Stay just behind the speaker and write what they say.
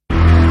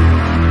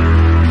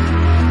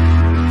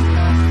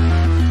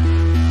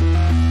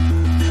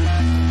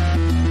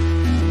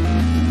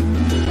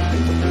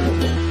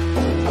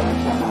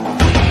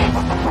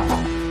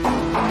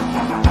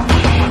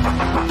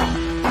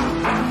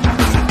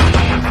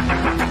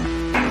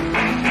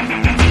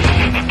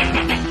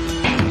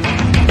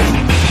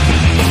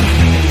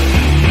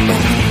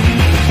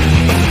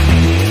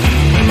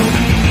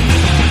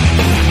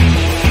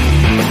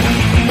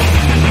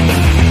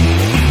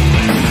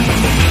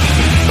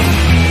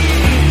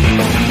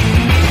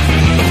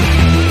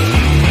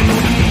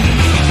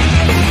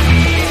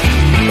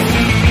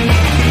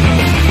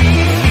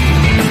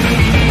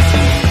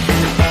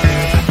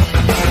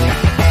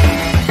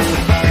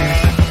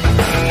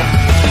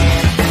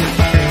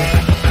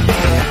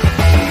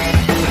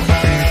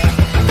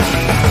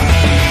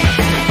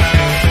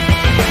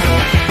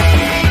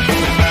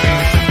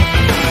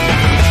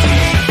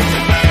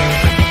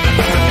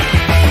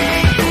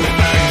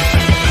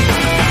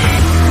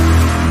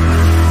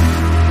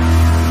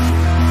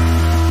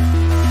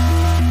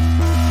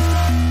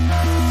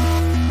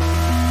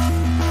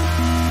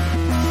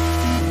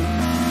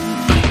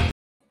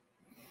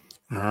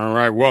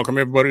welcome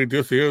everybody.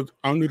 This is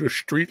Under the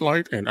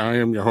Streetlight, and I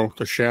am your host,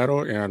 The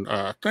Shadow. And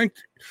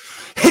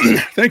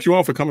thank you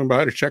all for coming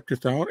by to check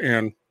this out.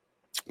 And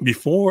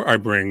before I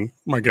bring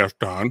my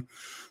guest on,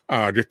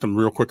 just some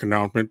real quick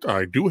announcement.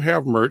 I do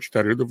have merch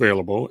that is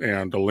available,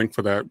 and the link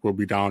for that will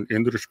be down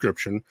in the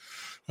description.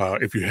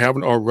 If you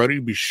haven't already,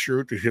 be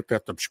sure to hit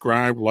that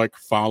subscribe, like,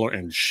 follow,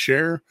 and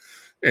share.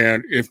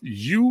 And if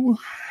you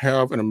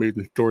have an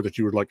amazing story that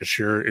you would like to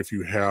share, if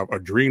you have a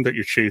dream that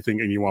you're chasing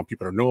and you want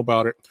people to know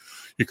about it,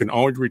 you can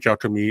always reach out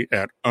to me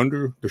at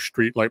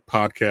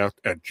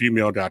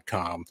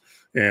underthestreetlightpodcast@gmail.com,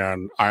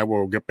 and I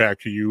will get back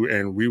to you,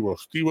 and we will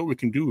see what we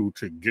can do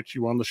to get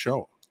you on the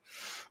show.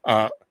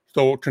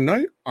 So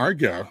tonight, our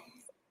guest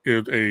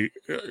is the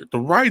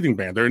Rising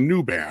Band. They're a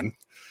new band,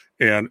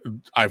 and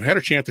I've had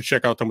a chance to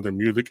check out some of their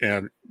music,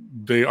 and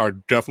they are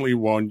definitely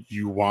one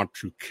you want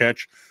to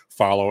catch,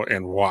 follow,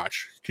 and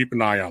watch. Keep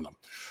an eye on them.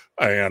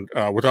 And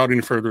without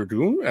any further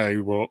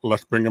ado,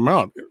 let's bring them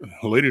out.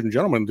 Ladies and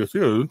gentlemen, this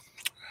is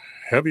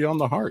Heavy on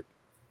the Heart.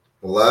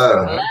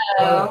 Hello.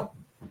 All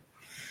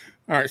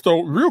right,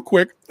 so real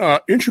quick,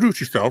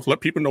 introduce yourself. Let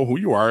people know who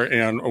you are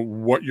and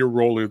what your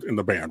role is in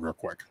the band real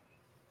quick.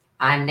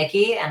 I'm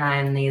Nikki, and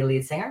I'm the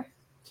lead singer.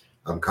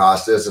 I'm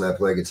Costas, and I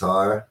play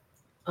guitar.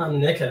 I'm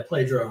Nick. I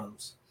play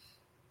drums.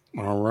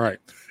 All right.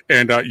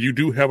 And you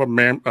do have a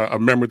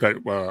member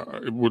that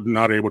was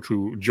not able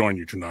to join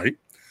you tonight.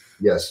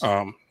 Yes.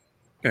 And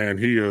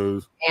he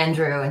is?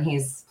 Andrew, and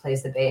he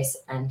plays the bass,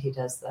 and he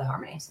does the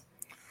harmonies.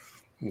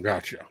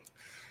 Gotcha.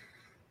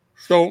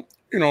 So,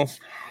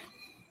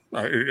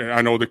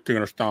 I know that they're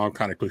going to sound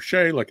kind of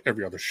cliche like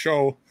every other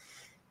show.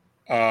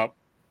 How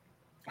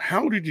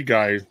did you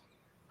guys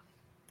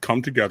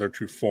come together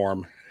to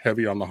form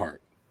Heavy on the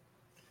Heart?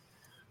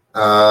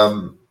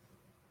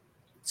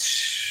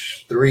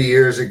 3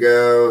 years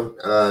ago,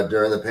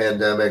 during the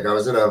pandemic, I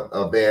was in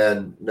a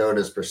band known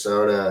as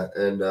Persona,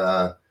 and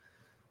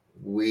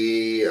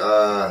me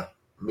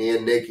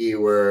and Nikki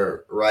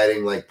were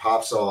writing like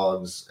pop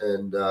songs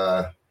and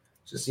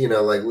just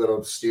like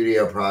little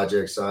studio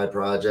projects, side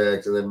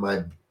projects, and then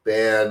my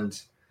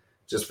band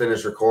just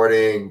finished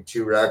recording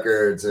 2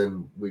 records,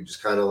 and we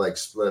just kind of like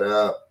split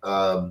up.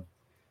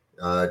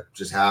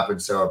 Just happened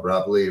so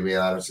abruptly, to be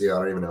honest. I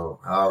don't even know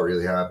how it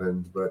really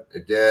happened, but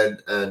it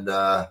did. And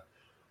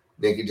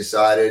Nikki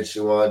decided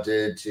she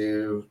wanted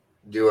to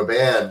do a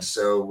band,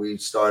 so we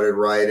started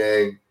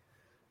writing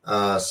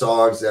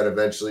songs that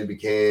eventually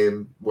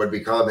would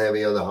become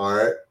Heavy on the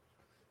Heart.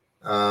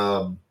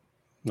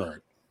 Right.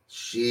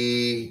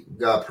 She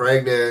got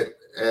pregnant,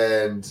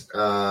 and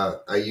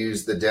I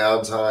used the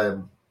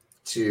downtime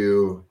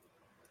to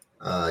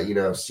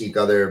seek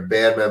other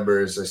band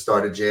members. I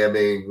started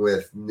jamming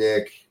with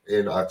Nick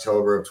in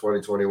October of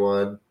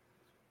 2021,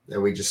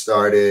 and we just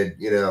started,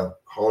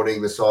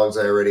 honing the songs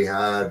I already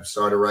had,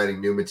 started writing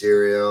new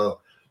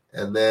material.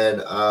 And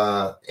then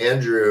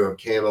Andrew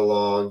came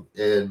along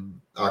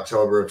in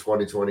October of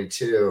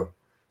 2022.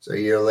 So a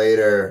year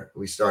later,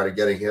 we started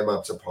getting him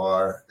up to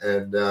par,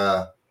 and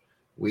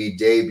we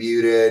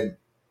debuted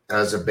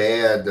as a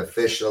band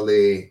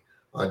officially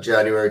on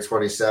January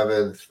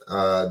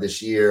 27th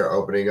this year,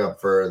 opening up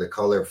for The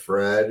Color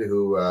Fred,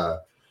 who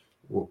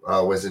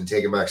was in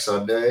Taking Back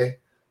Sunday,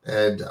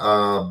 and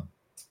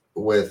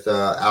with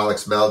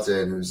Alex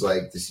Melton, who's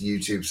like this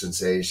YouTube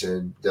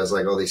sensation, does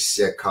like all these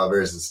sick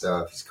covers and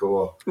stuff. He's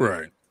cool.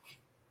 Right.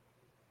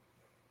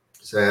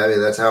 So, I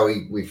mean, that's how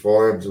we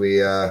formed.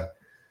 It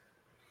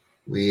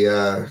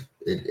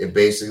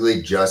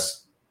basically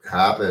just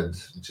happened.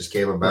 It just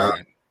came about.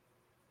 Right.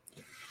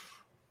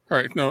 All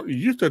right. Now,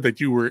 you said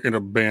that you were in a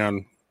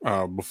band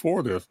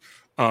before this.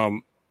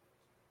 What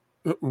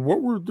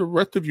were the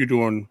rest of you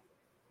doing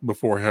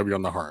before Heavy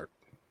on the Heart?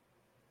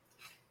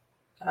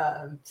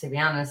 To be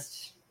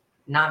honest,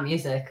 not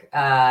music.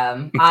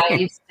 I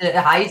used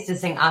to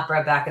sing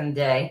opera back in the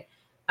day,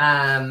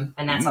 and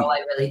that's all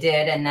I really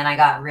did. And then I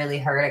got really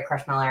hurt. I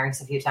crushed my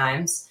larynx a few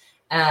times,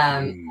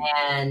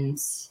 and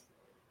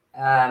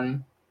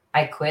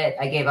I quit.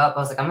 I gave up. I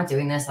was like, I'm not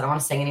doing this. I don't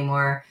want to sing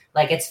anymore.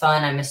 Like, it's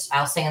fun.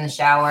 I'll sing in the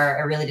shower.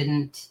 I really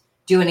didn't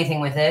do anything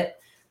with it.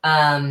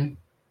 And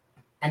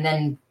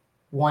then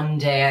one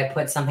day I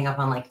put something up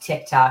on like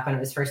TikTok when it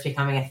was first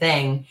becoming a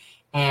thing,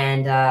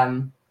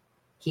 and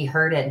he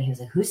heard it and he was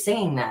like, who's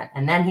singing that?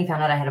 And then he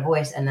found out I had a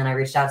voice, and then I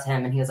reached out to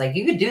him and he was like,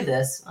 you could do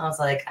this. I was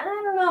like, I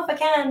don't know if I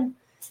can.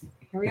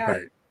 Here we are.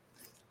 Right.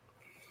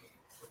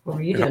 What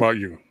were you doing? How about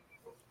you?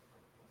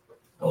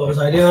 What was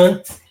I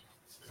doing?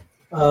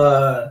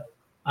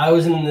 I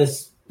was in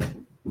this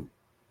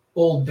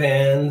old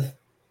band.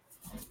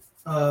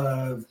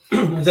 I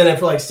was in it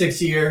for like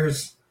 6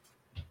 years,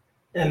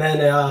 and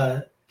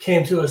then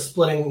came to a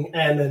splitting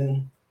end,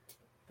 and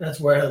that's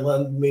where it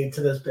led me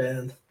to this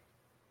band.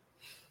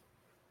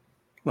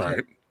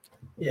 Right.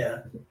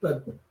 Yeah,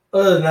 but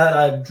other than that,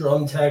 I've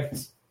drum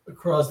teched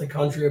across the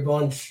country a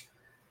bunch.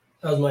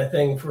 That was my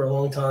thing for a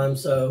long time,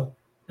 so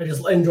I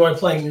just enjoy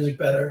playing music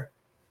better.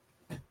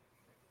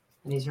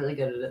 And he's really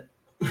good at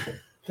it.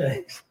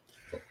 Thanks.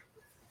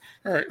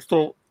 All right.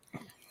 So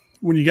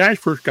when you guys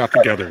first got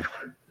together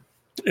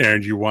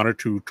and you wanted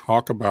to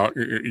talk about,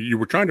 you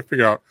were trying to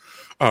figure out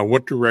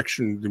what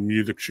direction the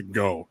music should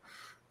go.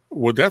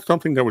 Was that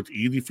something that was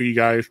easy for you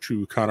guys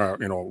to kind of,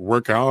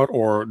 work out,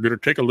 or did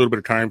it take a little bit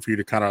of time for you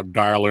to kind of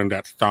dial in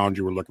that sound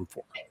you were looking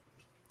for?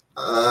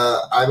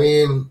 I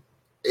mean,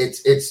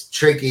 it's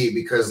tricky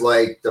because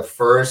like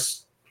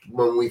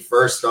when we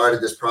first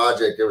started this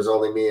project, it was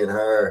only me and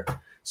her.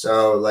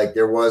 So like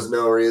there was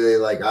no really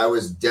like I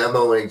was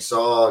demoing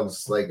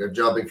songs, like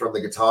jumping from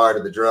the guitar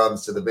to the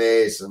drums to the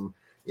bass and,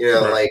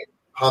 Right. like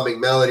humming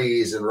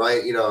melodies and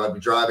I'd be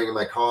driving in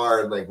my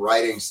car and like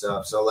writing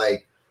stuff. So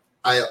like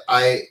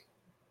the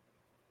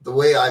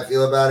way I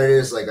feel about it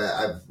is like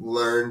I've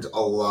learned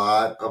a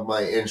lot of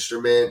my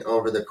instrument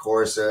over the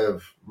course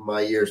of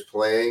my years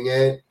playing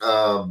it.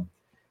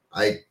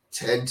 I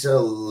tend to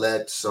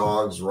let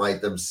songs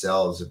write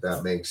themselves, if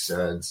that makes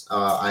sense.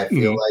 I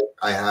feel like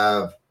I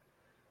have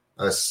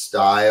a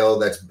style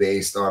that's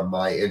based on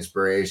my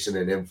inspiration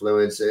and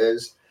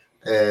influences,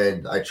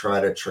 and I try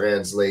to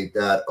translate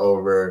that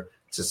over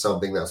to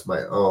something that's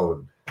my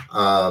own.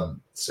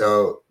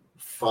 So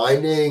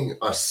finding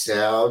a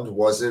sound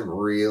wasn't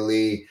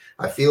really,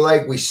 I feel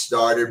like we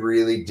started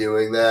really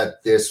doing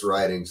that this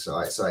writing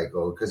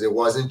cycle, because it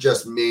wasn't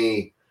just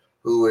me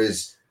who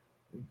was,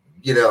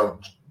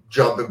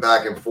 jumping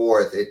back and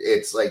forth.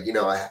 It's like,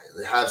 I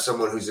have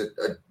someone who's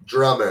a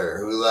drummer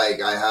who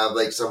like, I have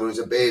like someone who's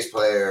a bass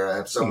player. I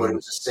have someone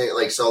who's a singer,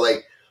 like, so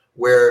like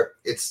where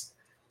it's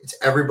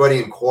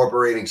everybody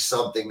incorporating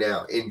something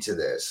now into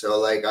this. So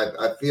like,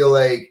 I feel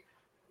like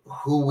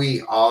who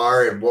we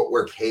are and what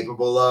we're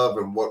capable of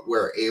and what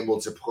we're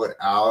able to put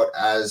out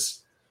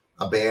as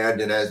a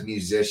band and as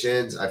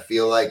musicians, I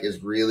feel like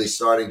is really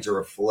starting to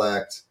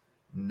reflect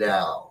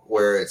now,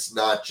 where it's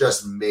not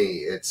just me,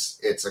 it's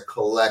a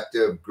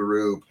collective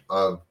group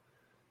of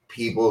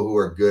people who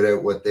are good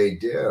at what they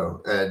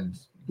do and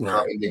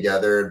coming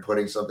together and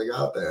putting something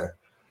out there.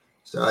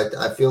 So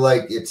I feel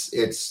like it's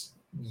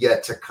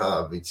yet to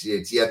come.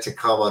 It's yet to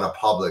come on a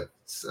public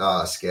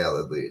scale,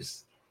 at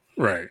least.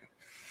 Right.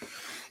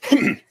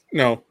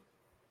 Now,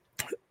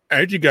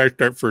 as you guys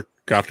first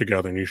got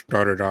together and you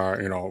started,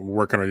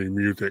 working on your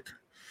music,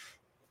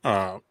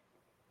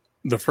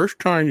 the first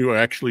time you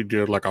actually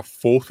did like a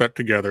full set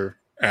together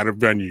at a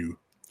venue,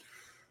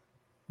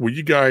 were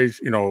you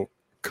guys,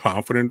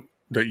 confident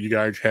that you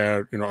guys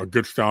had, a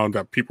good sound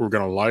that people were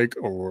going to like,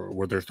 or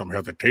were there some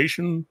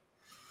hesitation?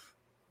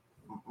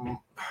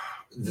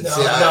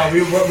 No,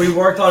 we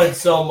worked on it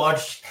so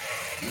much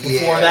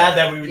before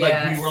that we were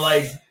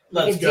like,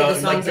 let's go.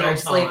 Like,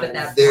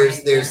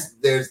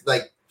 there's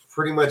like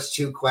pretty much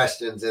two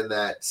questions in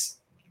that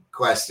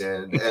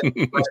question.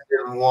 And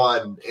question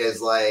one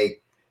is like,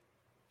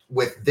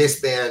 with this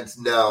band,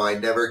 no, I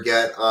never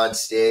get on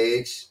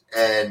stage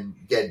and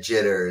get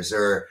jitters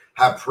or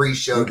have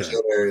pre-show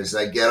jitters.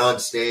 I get on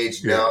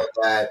stage, know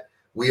that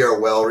we are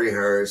well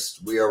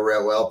rehearsed, we are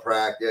well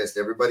practiced,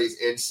 everybody's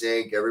in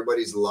sync,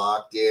 everybody's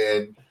locked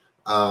in.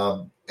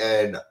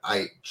 And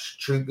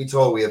truth be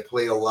told, we have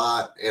played a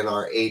lot in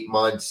our 8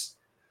 months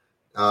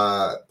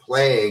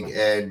playing,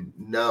 and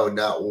no,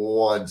 not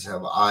once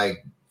have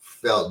I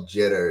felt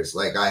jitters.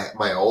 Like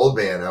my old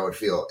band, I would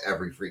feel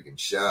every freaking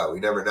show. I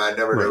never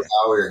knew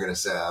how we were going to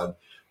sound.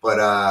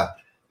 But,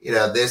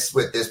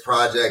 with this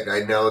project,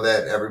 I know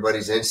that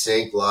everybody's in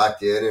sync,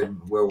 locked in,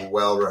 and we're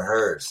well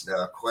rehearsed.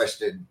 Now,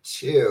 question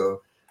two,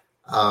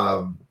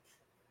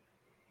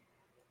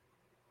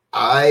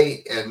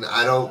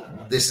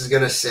 this is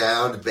going to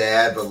sound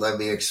bad, but let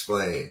me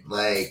explain.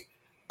 Like,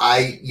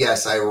 I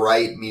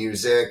write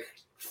music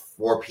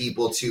for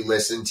people to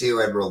listen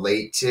to and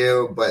relate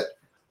to, but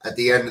at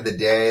the end of the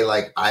day,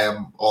 like, I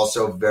am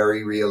also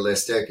very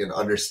realistic and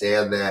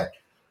understand that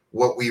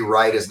what we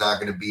write is not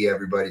going to be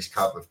everybody's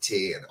cup of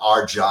tea. And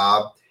our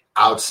job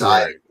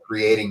outside of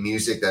creating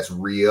music that's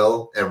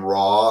real and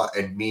raw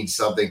and means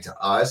something to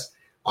us,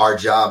 our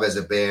job as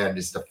a band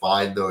is to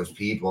find those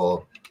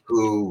people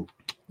who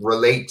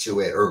relate to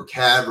it or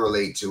can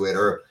relate to it,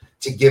 or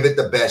to give it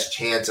the best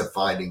chance of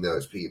finding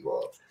those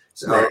people.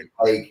 So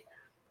I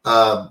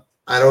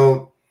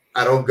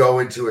don't go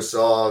into a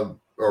song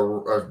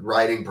or a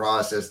writing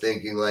process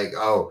thinking like,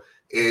 oh,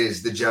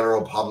 is the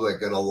general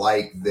public going to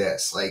like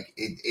this? Like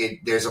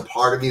there's a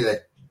part of me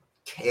that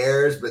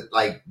cares, but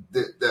like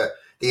the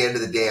end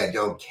of the day, I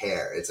don't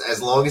care. It's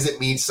as long as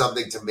it means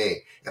something to me.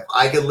 If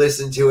I can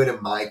listen to it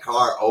in my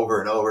car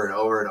over and over and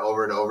over and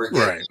over and over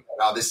again, like,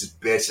 oh, this is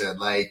bitching.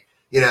 Like,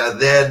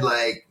 then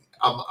like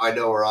I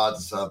know we're on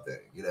to something,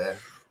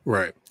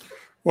 Right.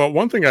 Well,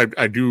 one thing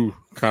I do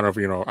kind of,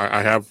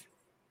 I have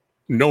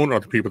known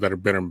other people that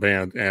have been in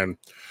bands, and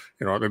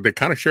they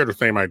kind of share the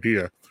same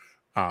idea.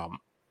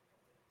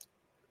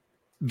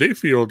 They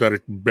feel that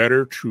it's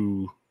better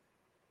to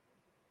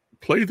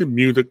play the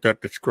music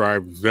that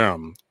describes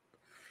them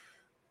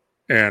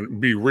and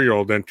be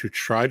real than to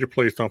try to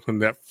play something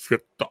that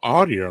fits the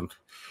audience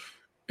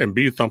and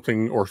be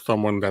something or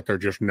someone that they're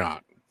just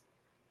not.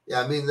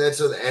 Yeah, I mean, that's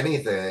with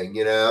anything,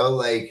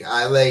 like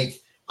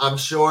I'm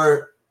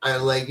sure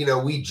like, you know,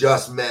 we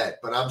just met,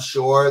 but I'm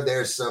sure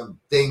there's some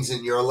things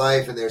in your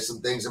life and there's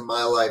some things in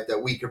my life that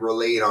we could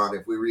relate on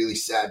if we really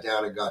sat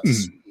down and got to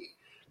speak.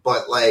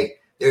 But like,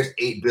 there's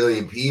 8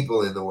 billion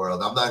people in the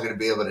world. I'm not going to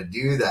be able to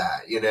do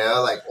that. You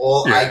know, like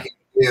all I can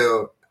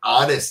do,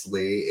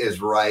 honestly,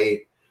 is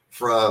write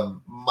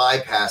from my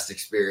past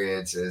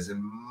experiences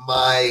and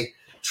my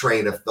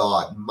train of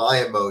thought,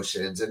 my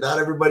emotions, and not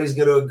everybody's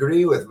going to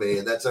agree with me,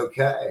 and that's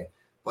okay.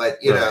 But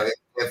you know,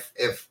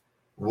 if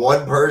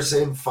one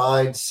person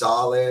finds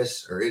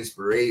solace or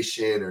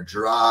inspiration or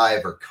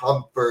drive or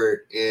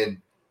comfort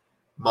in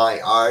my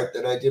art,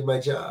 then I did my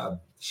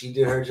job. She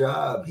did her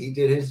job. He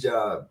did his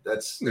job.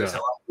 That's how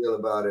I feel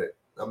about it.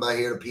 I'm not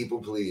here to people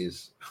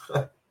please.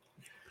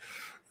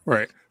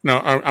 Right.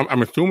 Now,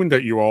 I'm assuming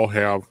that you all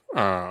have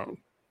a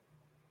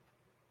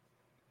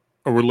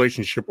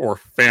relationship or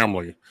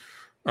family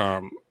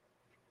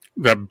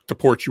that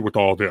supports you with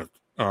all this.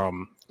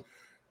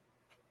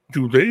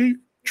 Do they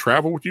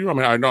travel with you? I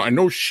mean, I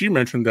know she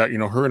mentioned that, you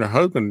know, her and her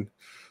husband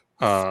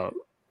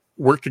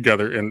work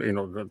together, and you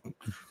know,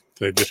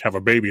 they just have a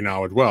baby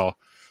now as well.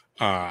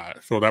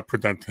 So that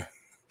presents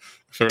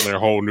certainly a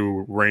whole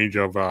new range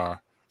of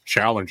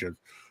challenges.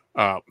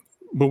 But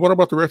what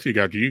about the rest of you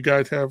guys? Do you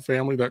guys have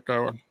family that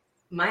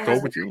my go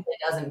husband with you?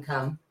 Doesn't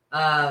come.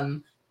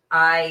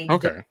 I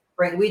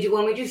when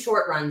we do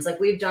short runs, like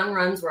we've done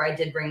runs where I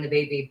did bring the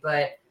baby,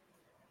 but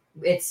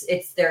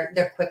it's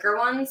they're quicker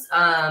ones.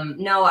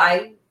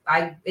 No,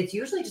 it's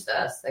usually just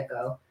us that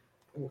go.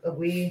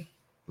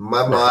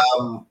 My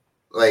mom,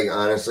 like,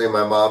 honestly,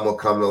 my mom will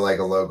come to like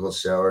a local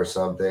show or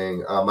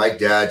something. My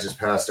dad just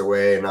passed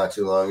away not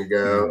too long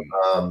ago.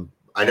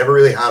 I never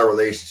really had a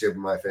relationship with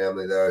my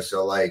family though.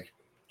 So like,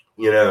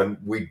 you know,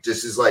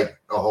 this is like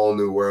a whole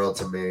new world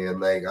to me. And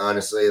like,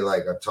 honestly,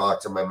 like I've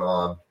talked to my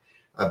mom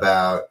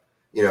about,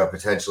 you know,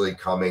 potentially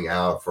coming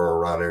out for a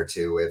run or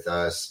two with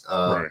us,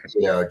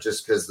 you know,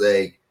 just because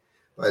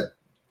but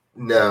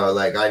no,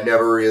 like I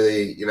never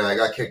really, you know, I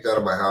got kicked out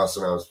of my house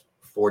when I was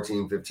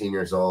 14, 15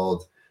 years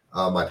old.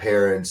 My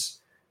parents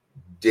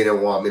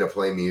didn't want me to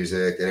play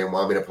music. They didn't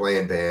want me to play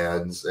in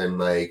bands. And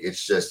like,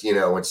 it's just, you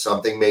know, when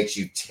something makes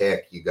you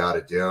tick, you got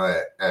to do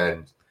it.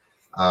 And,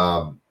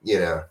 you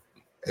know,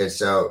 and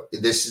so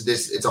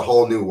it's a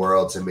whole new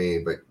world to me,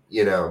 but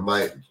you know,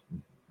 my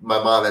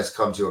mom has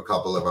come to a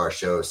couple of our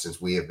shows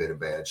since we have been a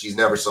band. She's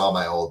never saw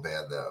my old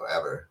band though,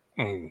 ever.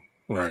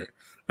 Right.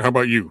 How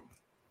about you?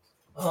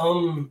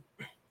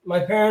 My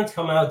parents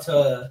come out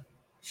to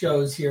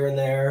shows here and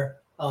there.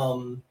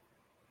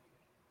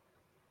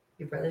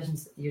 Your brothers and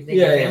your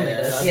family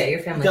does. Yeah, your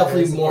family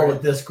definitely more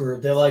with this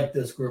group. They like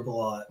this group a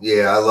lot.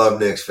 Yeah, I love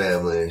Nick's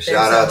family.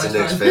 Shout out to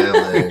Nick's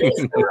family.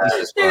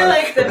 They're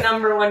like the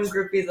number one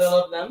groupies. I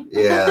love them.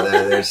 Yeah,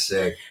 they're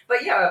sick.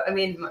 But yeah, I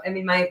mean,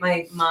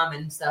 my mom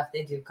and stuff,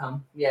 they do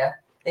come. Yeah,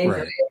 they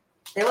enjoy it.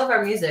 They love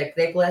our music.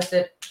 They blast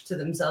it to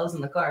themselves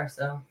in the car.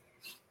 So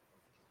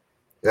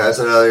yeah, that's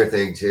another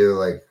thing too.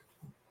 Like,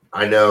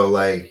 I know,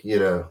 like, you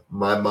know,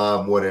 my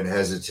mom wouldn't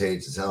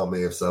hesitate to tell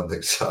me if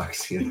something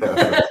sucks, you know.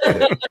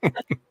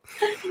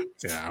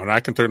 Yeah, and I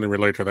can certainly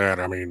relate to that.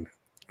 I mean,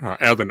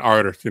 as an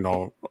artist, you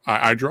know,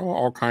 I draw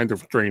all kinds of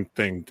strange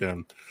things.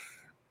 And,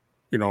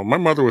 you know, my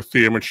mother would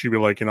see them and she'd be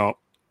like, you know,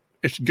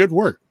 it's good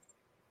work.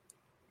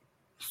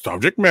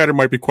 Subject matter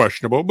might be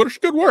questionable, but it's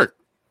good work.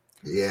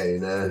 Yeah, you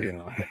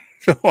know.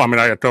 So, I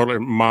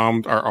mean,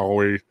 moms are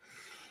always,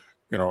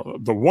 you know,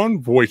 the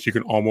one voice you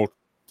can almost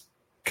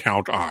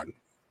count on.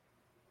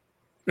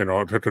 You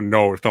know, to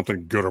know if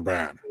something good or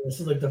bad.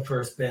 This is like the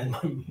first band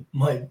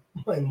my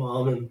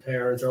mom and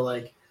parents are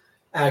like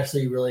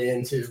actually really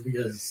into,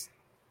 because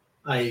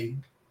I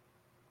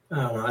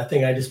don't know. I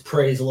think I just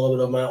praised a little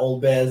bit of my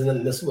old bands, and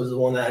then this was the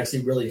one that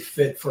actually really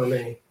fit for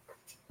me.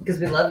 Because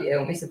we love you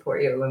and we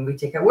support you when we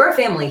take care. We're a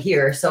family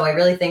here, so I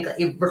really think,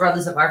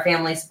 regardless of our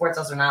family supports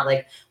us or not,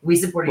 like we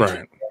support each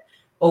other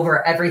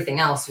over everything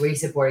else. We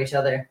support each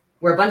other.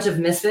 We're a bunch of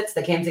misfits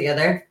that came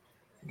together.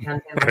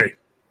 Right.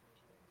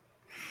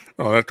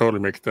 Oh, that totally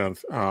makes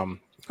sense.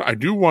 I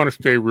do want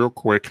to say real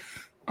quick,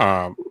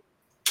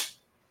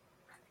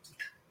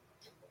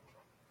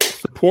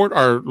 support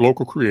our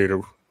local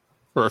creative,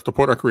 or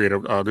support our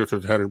creative. This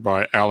is headed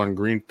by Alan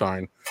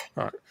Greenstein.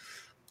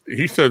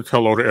 He says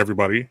hello to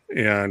everybody,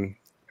 and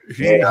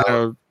he's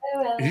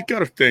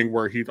got a thing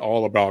where he's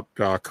all about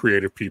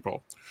creative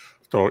people.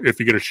 So if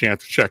you get a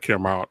chance to check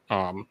him out,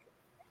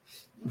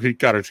 he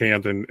got his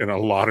hands in a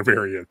lot of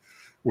areas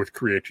with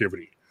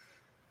creativity.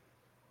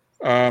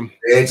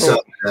 Create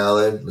something,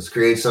 Alan. Let's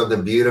create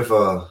something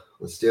beautiful.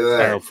 Let's do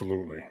it.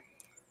 Absolutely.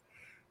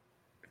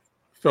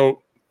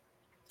 So,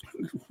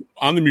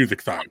 on the music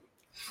side,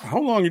 how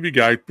long have you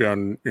guys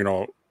been, you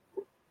know,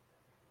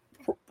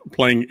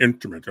 playing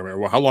instruments? I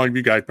mean, how long have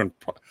you guys been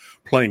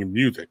playing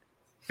music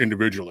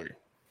individually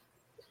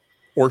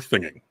or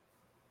singing?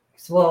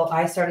 Well,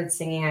 I started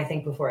singing, I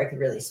think, before I could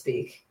really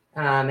speak.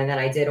 And then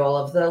I did all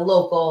of the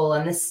local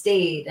and the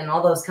state and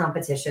all those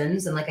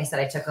competitions. And like I said,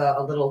 I took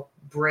a little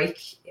break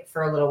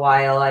for a little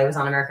while. I was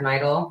on American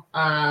Idol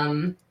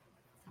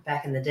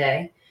back in the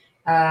day.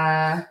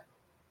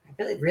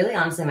 really,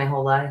 honestly, my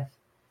whole life.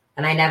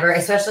 And I never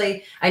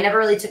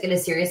really took it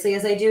as seriously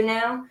as I do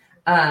now.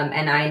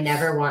 And I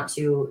never want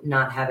to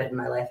not have it in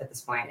my life at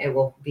this point. It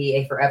will be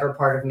a forever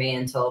part of me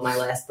until my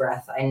last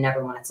breath. I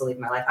never want it to leave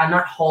my life. I'm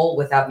not whole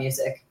without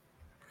music.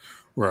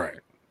 Right.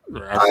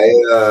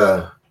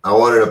 I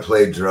wanted to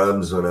play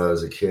drums when I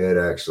was a kid,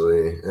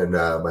 actually, and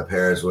my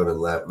parents wouldn't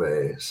let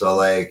me. So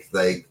I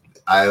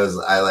was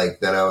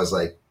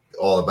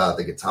all about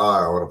the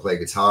guitar. I want to play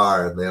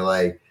guitar, and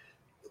they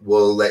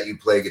will let you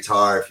play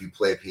guitar if you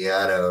play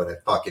piano, and I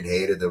fucking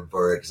hated them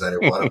for it because I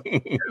didn't want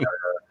to.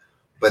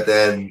 But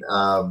then,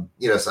 so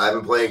I've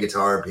been playing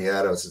guitar and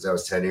piano since I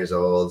was 10 years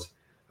old.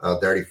 I'm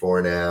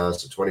 34 now,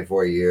 so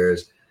 24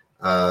 years.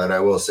 And I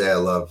will say I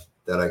love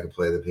that I can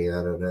play the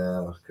piano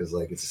now because,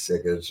 it's a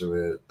sick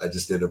instrument. I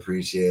just didn't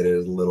appreciate it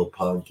as a little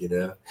punk,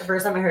 The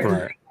first time I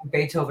heard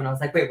Beethoven, I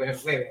was like, wait,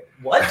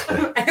 what?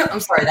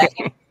 I'm sorry, that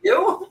came from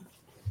you?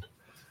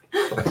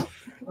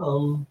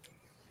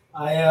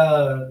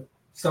 I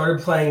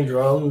started playing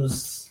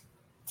drums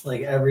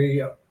like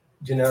every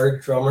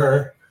generic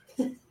drummer.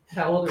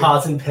 How old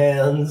pots and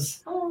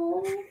pans.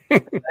 Oh.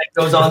 It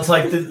goes on to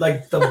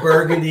the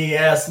burgundy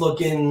ass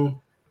looking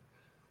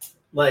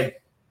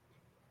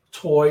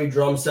toy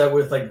drum set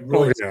with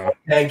really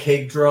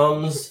pancake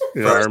drums.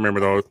 Yeah, I remember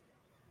those.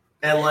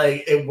 And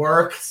it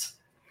worked.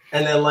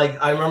 And then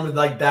I remember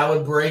that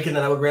would break, and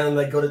then I would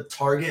randomly go to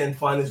Target and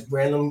find this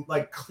random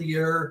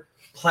clear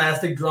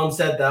plastic drum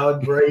set that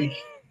would break,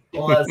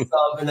 all that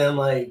stuff, and then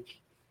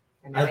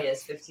and now he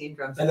has 15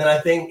 drums. And then I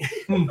think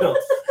no.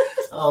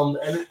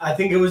 And I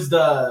think it was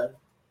the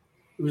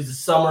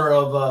summer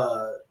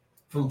of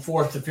from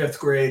 4th to 5th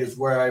grade is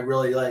where I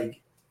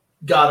really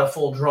got a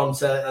full drum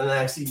set and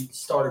actually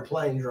started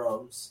playing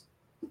drums.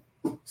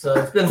 So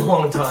it's been a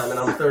long time, and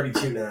I'm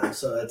 32 now,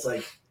 so that's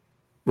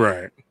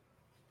right.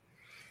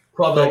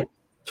 Probably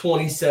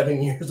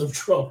 27 years of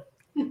drum.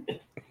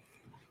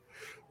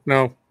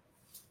 Now,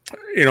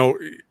 so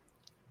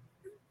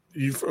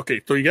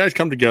you guys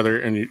come together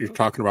and you're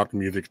talking about the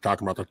music,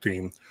 talking about the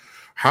theme.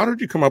 How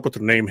did you come up with the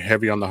name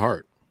Heavy on the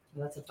Heart?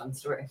 Well, that's a fun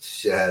story.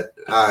 Shit.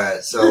 All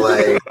right. So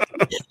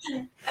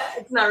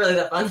it's not really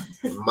that fun.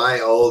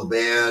 My old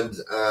band,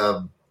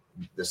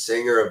 the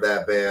singer of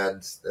that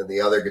band and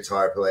the other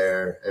guitar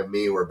player and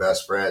me were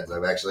best friends.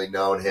 I've actually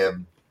known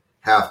him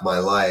half my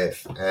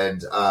life.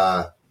 And,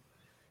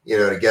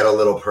 to get a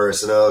little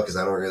personal, because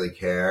I don't really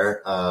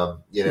care,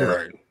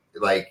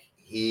 right.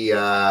 he,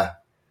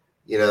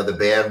 the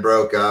band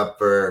broke up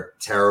for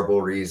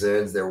terrible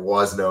reasons. There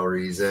was no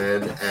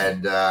reason.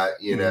 And,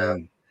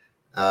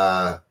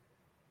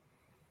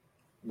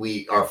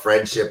 our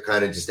friendship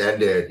kind of just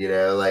ended,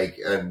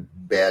 on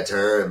bad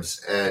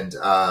terms. And,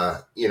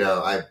 I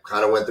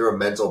kind of went through a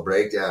mental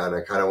breakdown.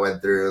 I kind of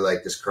went through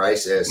this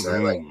crisis.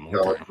 Going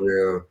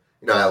through,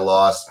 I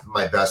lost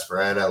my best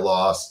friend. I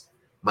lost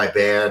my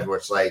band,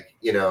 which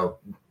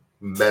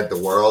meant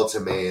the world to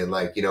me. And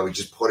we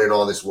just put in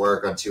all this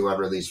work on 2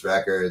 unreleased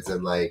records,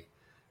 and I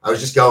was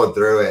just going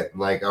through it.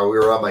 We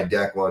were on my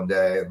deck one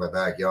day in my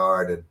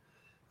backyard, and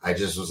I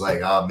just was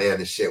like, oh man,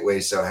 this shit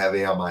weighs so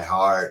heavy on my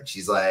heart.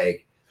 She's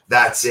like,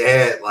 that's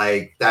it.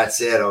 That's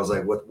it. I was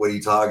like, what are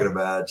you talking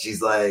about?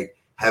 She's like,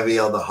 heavy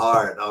on the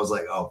heart. And I was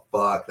like, oh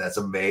fuck, that's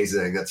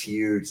amazing. That's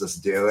huge. Let's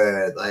do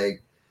it.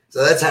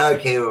 So that's how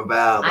it came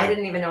about. I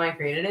didn't even know I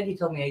created it. He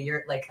told me a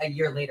year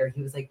later.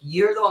 He was like,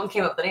 you're the one who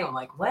came up with the name. I'm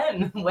like,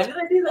 when? When did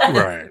I do that?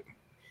 Right.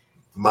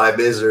 My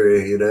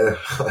misery,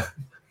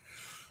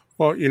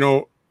 Well,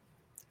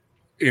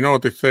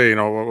 what they say,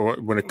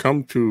 when it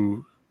comes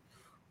to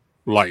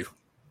life,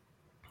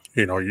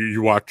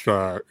 you watch,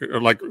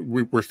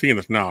 we're seeing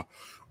this now,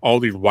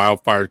 all these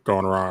wildfires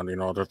going around,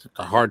 there's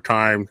a hard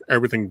time,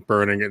 everything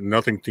burning, and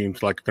nothing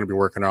seems like it's going to be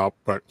working out.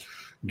 But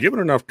given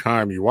enough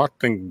time, you watch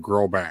things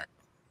grow back.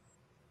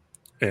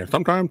 And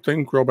sometimes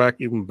things grow back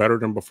even better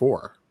than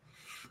before.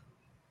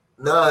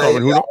 No, I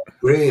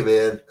agree,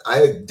 man.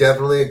 I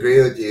definitely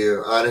agree with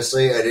you.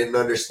 Honestly, I didn't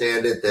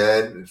understand it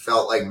then. It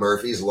felt like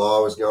Murphy's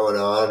Law was going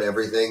on.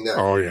 Everything that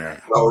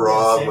went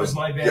wrong was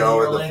going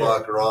the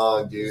fuck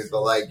wrong, dude.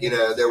 But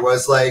there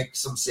was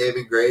some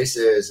saving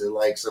graces, and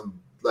some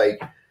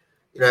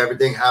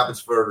everything happens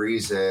for a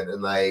reason.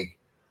 And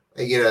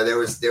there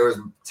was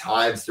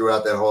times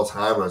throughout that whole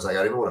time where I was like, I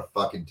don't even want to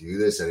fucking do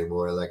this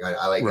anymore. I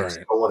just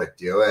don't want to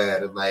do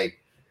it. And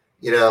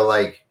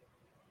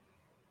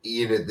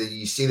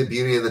you see the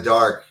beauty in the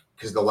dark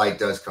because the light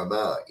does come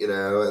out,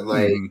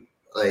 and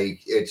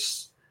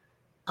it's,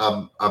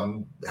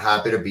 I'm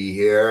happy to be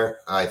here.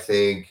 I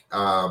think,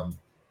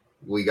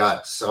 we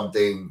got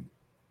something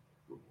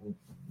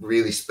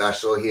really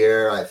special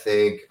here. I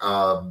think,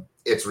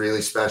 it's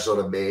really special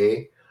to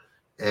me,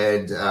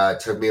 and, it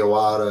took me a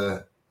while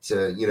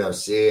to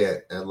see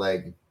it,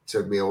 and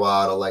took me a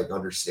while to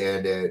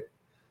understand it.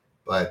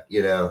 But,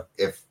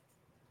 if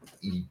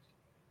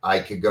I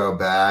could go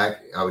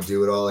back, I would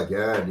do it all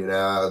again.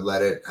 I would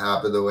let it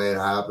happen the way it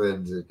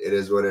happened. It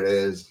is what it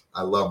is.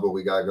 I love what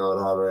we got going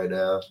on right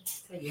now.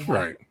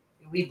 Right.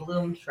 We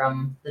bloomed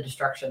from the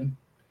destruction.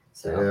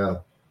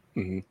 So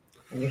yeah. Mm-hmm.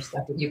 And you're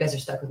stuck. You guys are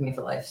stuck with me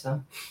for life.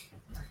 So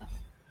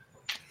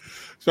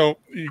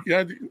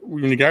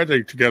when you guys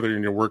are together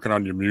and you're working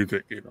on your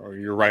music,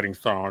 you're writing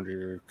songs,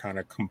 you're kind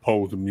of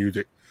composing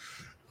music.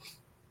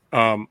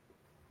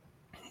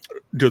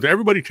 Does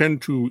everybody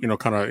tend to,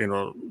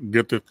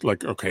 get this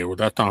like, okay, well,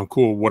 that sounds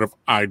cool. What if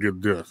I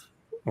did this?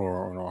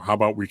 Or how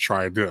about we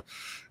try this?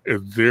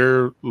 Is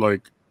there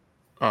like,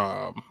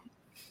 I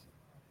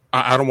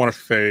don't want to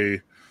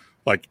say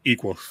like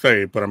equal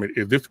say, but I mean,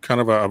 is this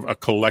kind of a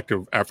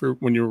collective effort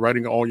when you're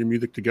writing all your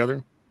music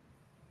together?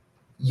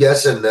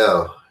 Yes and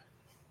no.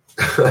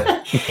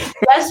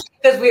 Yes,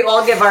 because we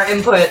all give our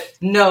input.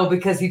 No,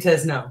 because he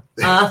says no.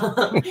 He's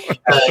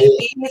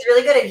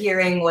really good at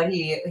hearing what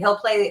he'll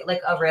play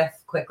like a riff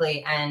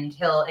quickly and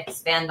he'll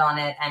expand on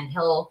it and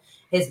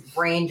his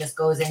brain just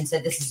goes into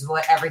this is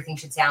what everything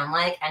should sound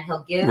like and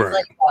he'll give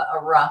like a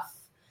rough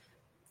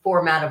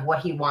format of what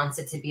he wants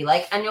it to be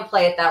like and you'll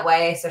play it that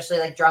way, especially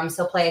like drums,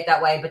 he'll play it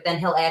that way, but then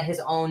he'll add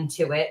his own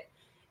to it.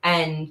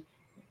 And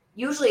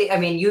usually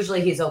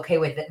he's okay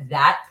with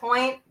that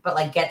point, but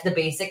like get the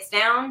basics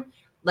down.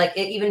 Like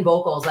even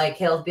vocals, like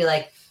he'll be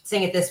like,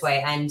 sing it this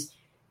way. And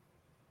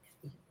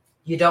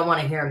you don't want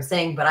to hear him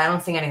sing, but I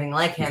don't sing anything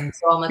like him.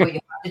 So I'm like, well, you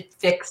have to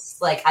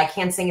fix, like, I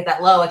can't sing it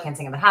that low. I can't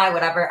sing it that high,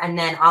 whatever. And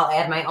then I'll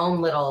add my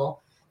own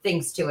little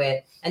things to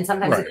it. And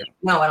sometimes it's like,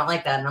 no, I don't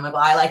like that. And I'm like,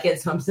 well, I like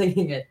it. So I'm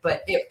singing it,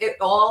 but it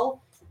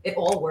all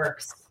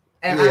works.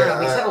 And I don't know,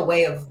 we just have a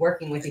way of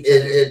working with each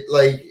other.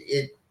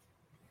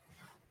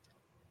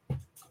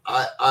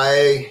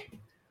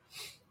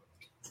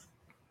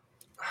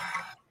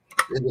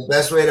 The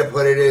best way to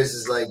put it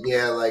is like,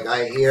 yeah, like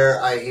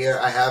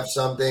I have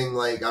something,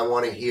 like I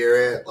want to hear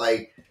it.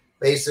 Like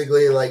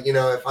basically, like,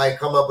 if I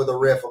come up with a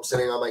riff, I'm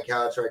sitting on my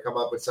couch or I come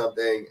up with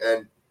something.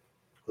 And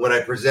when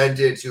I present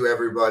it to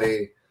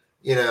everybody,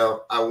 I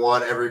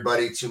want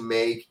everybody to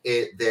make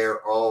it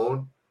their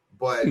own,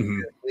 but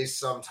at least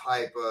some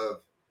type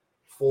of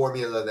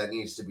formula that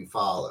needs to be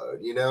followed.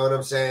 You know what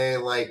I'm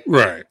saying? Like,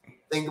 right.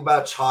 Think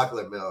about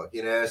chocolate milk,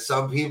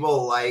 some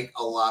people like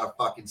a lot of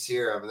fucking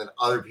syrup and then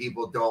other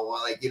people don't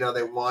want, like,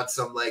 they want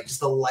some, like,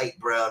 just a light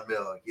brown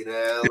milk,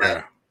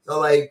 Yeah.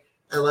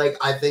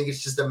 I think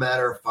it's just a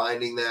matter of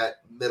finding that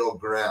middle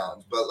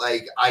ground. But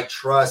like, I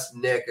trust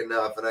Nick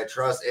enough and I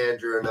trust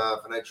Andrew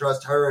enough and I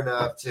trust her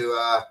enough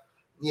to,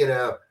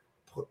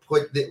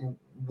 put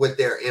with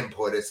their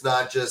input. It's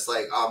not just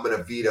like, oh, I'm going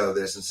to veto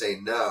this and say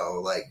no,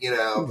 like,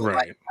 right.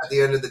 Like, at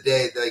the end of the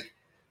day,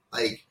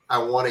 like I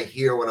want to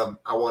hear what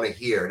I want to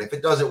hear. And if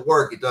it doesn't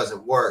work, it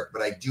doesn't work.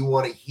 But I do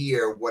want to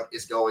hear what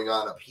is going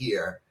on up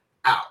here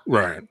out.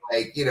 Right.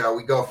 Like,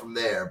 we go from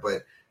there.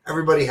 But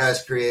everybody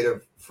has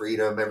creative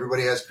freedom.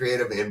 Everybody has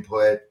creative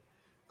input.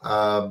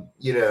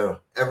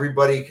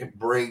 Everybody can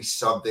bring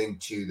something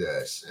to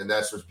this. And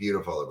that's what's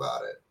beautiful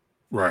about it.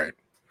 Right.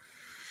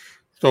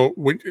 So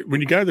when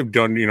you guys have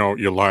done,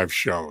 your live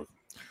shows,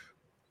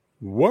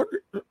 what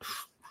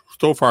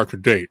so far to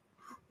date,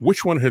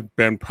 which one has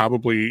been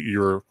probably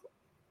your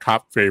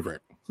top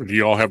favorite? Do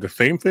you all have the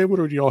same favorite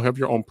or do you all have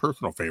your own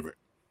personal favorite?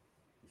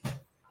 I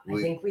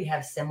think we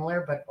have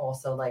similar, but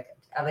also I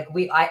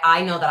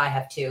know that I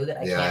have two that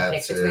I can't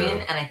pick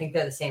between, and I think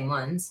they're the same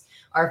ones.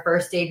 Our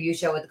first debut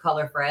show with The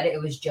Color Fred,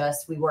 it was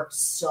just, we worked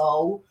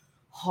so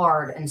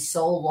hard and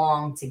so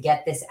long to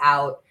get this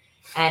out,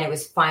 and it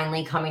was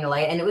finally coming to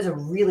light, and it was a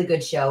really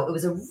good show. It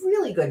was a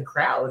really good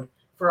crowd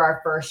for our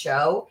first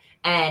show.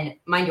 And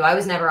mind you, I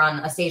was never on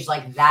a stage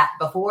like that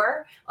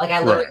before. Like I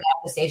literally got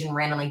off the stage and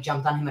randomly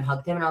jumped on him and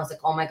hugged him. And I was like,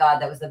 oh my God,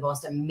 that was the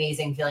most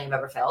amazing feeling I've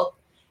ever felt.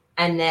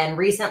 And then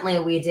recently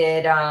we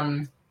did,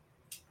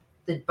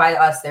 by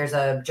us, there's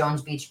a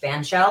Jones Beach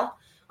band shell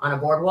on a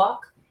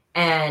boardwalk.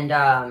 And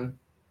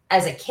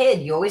as a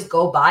kid, you always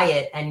go by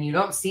it and you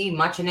don't see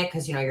much in it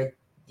because, you're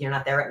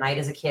not there at night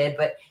as a kid,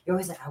 but you're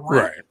always like, I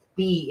want to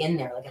be in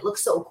there. Like it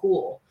looks so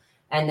cool.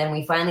 And then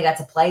we finally got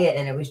to play it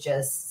and it was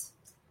just,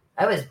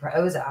 I was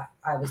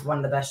one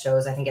of the best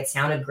shows. I think it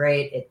sounded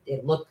great.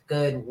 It looked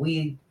good.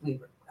 We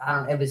I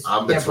don't know. It was.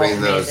 I'm between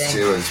those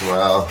two as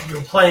well. You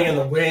were playing in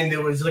the wind.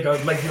 It was like you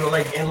were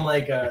like in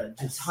like a.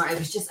 It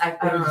was just I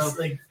don't know.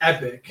 Like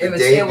epic.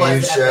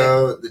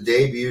 The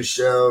debut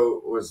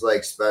show was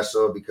like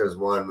special because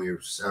one, we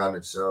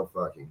sounded so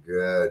fucking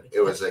good.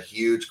 It was a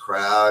huge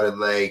crowd and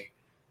like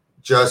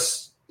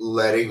just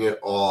letting it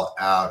all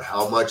out.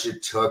 How much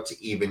it took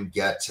to even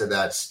get to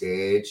that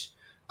stage.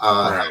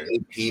 How many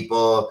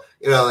people,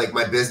 like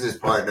my business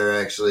partner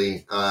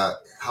actually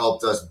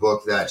helped us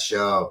book that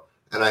show.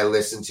 And I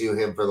listened to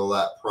him for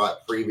the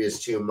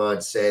previous 2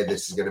 months say,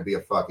 this is going to be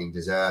a fucking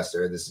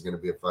disaster. This is going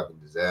to be a fucking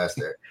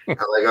disaster. And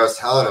I was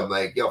telling him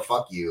like, yo,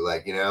 fuck you.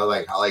 Like,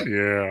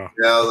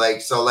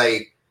 so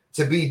like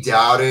to be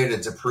doubted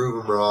and to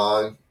prove him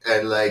wrong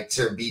and like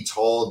to be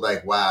told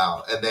like,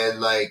 wow. And then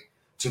like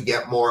to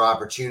get more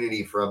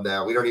opportunity from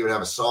that. We don't even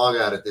have a song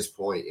out at this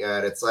point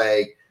yet. It's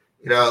like,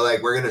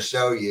 like we're going to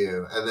show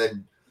you. And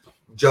then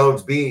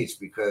Jones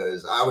Beach,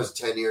 because I was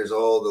 10 years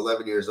old,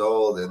 11 years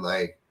old. And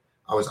like,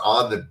 I was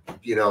on the,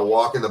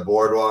 walking the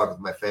boardwalk with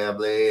my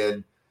family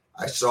and,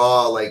 I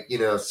saw like,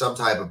 some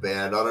type of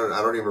band. I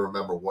don't even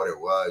remember what it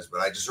was,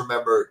 but I just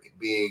remember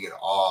being in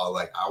awe.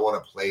 Like, I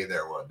want to play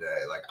there one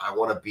day. Like, I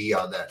want to be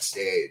on that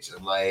stage.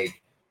 And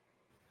like,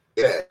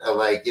 yeah, and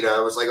like, it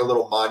was like a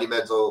little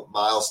monumental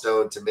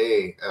milestone to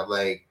me. And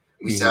like,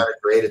 we sounded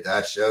great at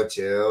that show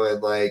too.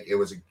 And like, it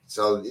was,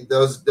 so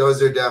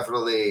those are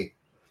definitely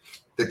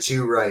the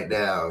two right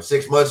now.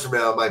 6 months from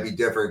now, it might be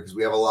different because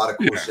we have a lot of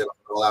cool shit I'm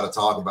not allowed to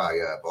talk about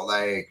yet. But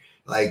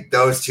like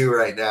those two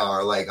right now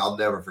are like, I'll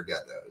never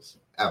forget those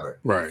ever.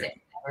 Right.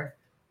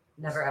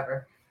 Never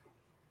ever.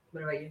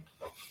 What about you?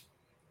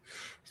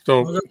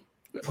 So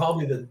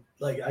probably the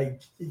I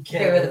can't.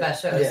 They were the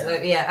best shows.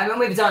 Yeah. I mean,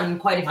 we've done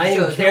quite a few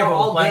shows. They were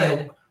all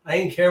good. I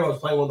didn't care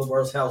about playing one of the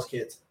worst house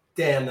kids.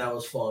 Damn, that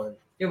was fun.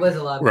 It was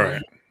a lot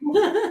of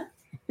fun.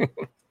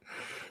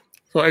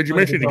 So as you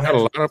mentioned, you had a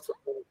lot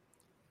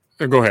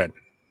of. Go ahead.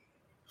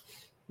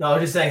 No, I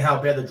was just saying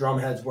how bad the drum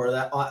heads were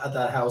at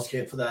that house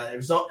kid for that.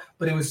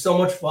 But it was so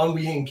much fun.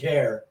 We didn't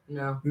care.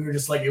 No, we were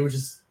just like, it was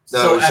just.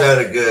 No, we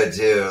sounded good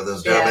too.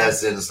 Those drum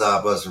heads didn't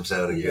stop us from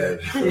sounding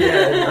good.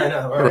 Yeah, I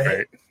know.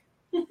 Right.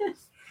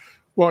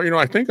 Well,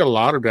 I think a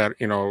lot of that,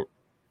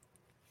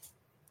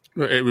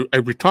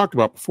 as we talked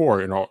about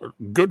before,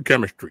 good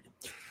chemistry.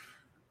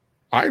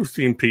 I've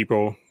seen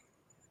people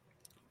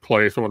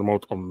play some of the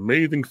most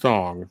amazing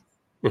songs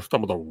with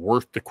some of the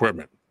worst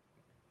equipment.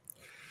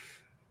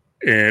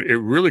 And it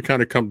really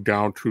kind of comes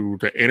down to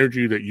the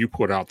energy that you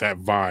put out, that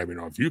vibe.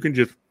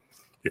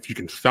 If you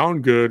can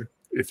sound good,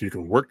 if you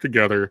can work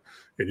together,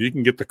 and you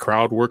can get the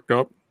crowd worked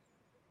up,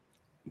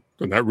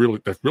 then that's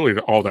really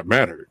all that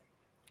matters.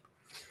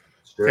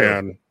 Sure.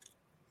 And,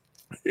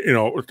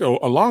 so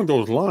along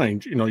those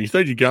lines, you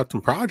said you got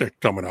some projects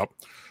coming up.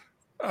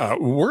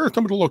 Where are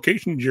some of the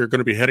locations you're going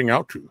to be heading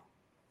out to?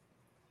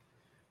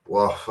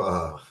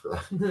 Well,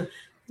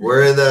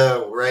 we're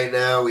right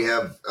now we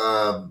have,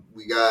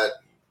 we got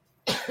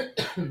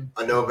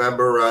a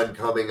November run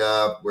coming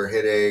up. We're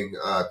hitting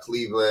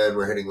Cleveland.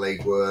 We're hitting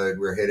Lakewood.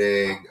 We're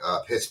hitting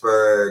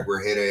Pittsburgh.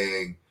 We're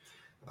hitting,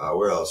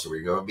 where else are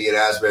we going? Be at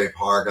Asbury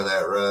Park on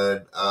that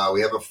run.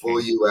 We have a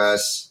full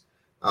U.S.,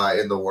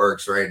 in the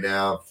works right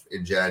now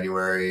in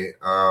January.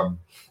 And,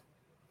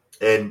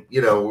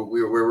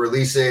 we're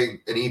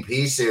releasing an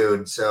EP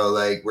soon. So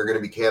like, we're going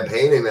to be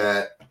campaigning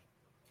that.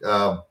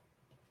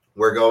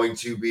 We're going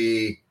to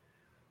be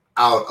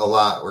out a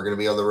lot. We're going to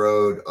be on the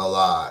road a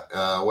lot.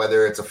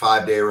 Whether it's a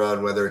 5-day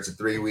run, whether it's a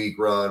 3-week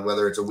run,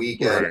 whether it's a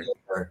weekend,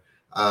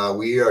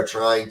 we are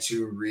trying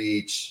to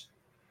reach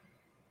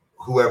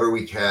whoever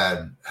we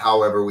can,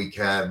 however we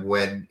can,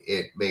 when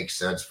it makes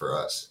sense for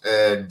us.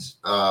 And,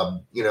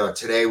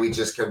 today we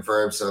just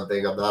confirmed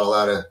something. I'm not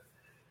allowed to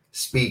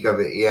speak of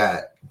it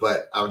yet,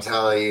 but I'm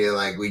telling you,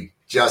 like, we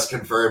just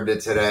confirmed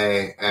it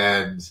today,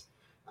 and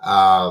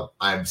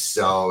I'm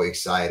so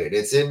excited.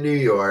 It's in New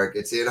York.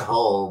 It's in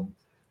home,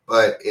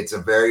 but it's a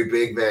very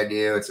big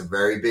venue. It's a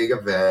very big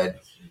event.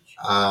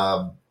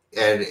 And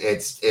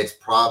it's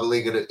probably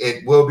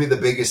it will be the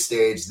biggest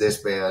stage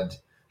this band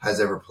has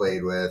ever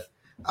played with.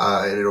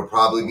 And it'll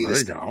probably be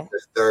the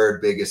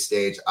third biggest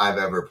stage I've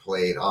ever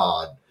played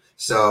on.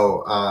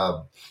 So,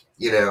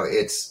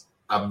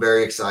 I'm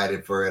very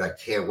excited for it. I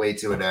can't wait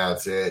to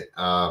announce it.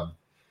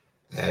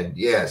 And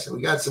yeah, so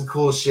we got some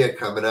cool shit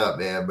coming up,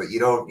 man. But you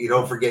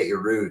don't forget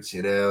your roots,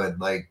 and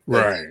like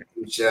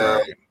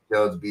show,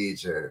 Jones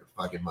Beach or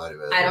fucking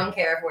Monument. I don't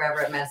care if we're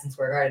ever at Madison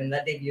Square Garden.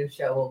 That debut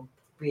show will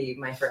be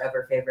my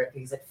forever favorite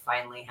because it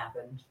finally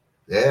happened.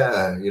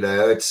 Yeah,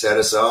 it set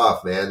us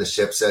off, man. The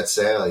ship set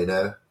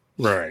sail,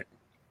 Right.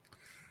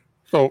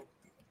 So,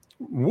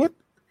 what's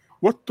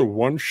the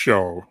one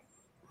show?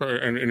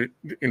 And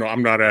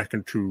I'm not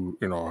asking to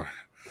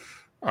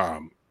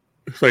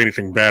say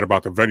anything bad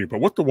about the venue, but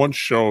what's the one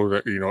show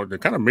that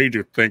that kind of made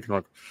you think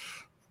like,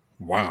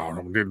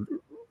 wow,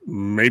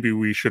 maybe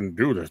we shouldn't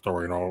do this,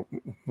 or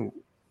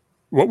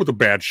what was a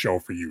bad show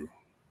for you?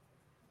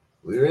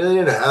 We really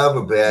didn't have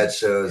a bad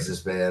show as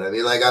this band. I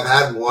mean,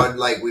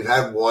 like we've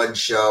had one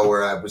show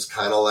where I was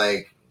kind of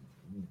like,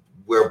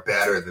 we're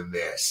better than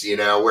this,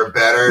 we're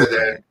better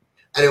than.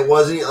 And it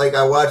wasn't like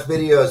I watched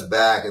videos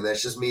back, and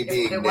that's just me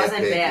being It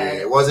wasn't nitpicky. bad.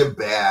 It wasn't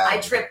bad. I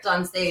tripped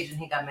on stage, and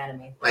he got mad at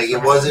me. Like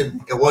it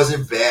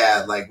wasn't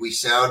bad. Like we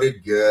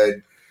sounded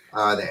good.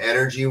 The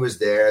energy was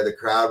there. The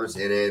crowd was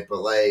in it, but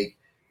like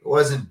it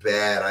wasn't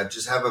bad. I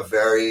just have a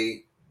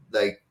very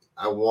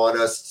I want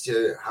us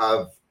to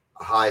have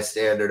a high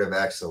standard of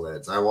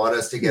excellence. I want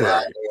us to get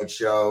out there and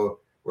show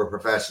we're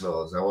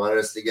professionals. I want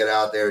us to get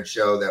out there and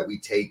show that we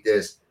take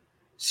this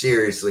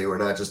seriously. We're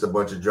not just a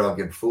bunch of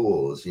drunken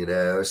fools,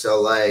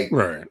 So like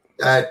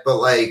that, but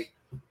like,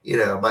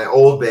 my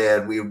old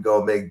band, we'd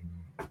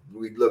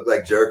look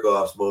like jerk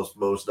offs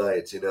most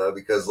nights,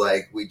 because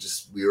like we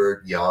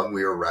were young,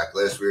 we were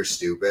reckless, we were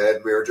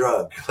stupid, we were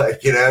drunk,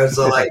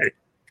 So like,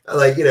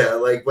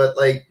 but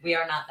like we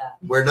are not that.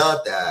 We're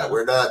not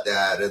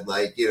that, and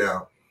like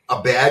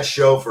a bad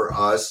show for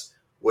us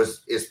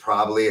is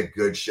probably a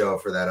good show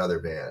for that other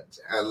band,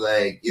 and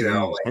like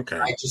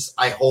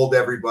I hold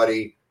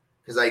everybody.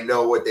 because I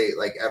know what they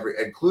like,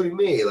 including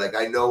me, like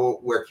I know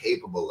what we're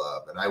capable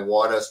of, and I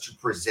want us to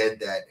present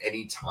that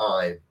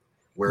anytime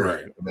we're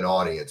in an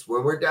audience.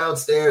 When we're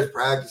downstairs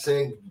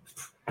practicing,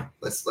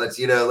 let's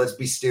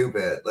be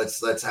stupid.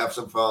 Let's have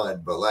some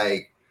fun. But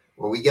like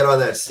when we get on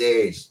that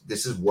stage,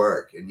 this is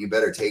work, and you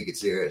better take it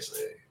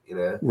seriously.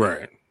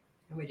 Right.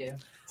 And we do.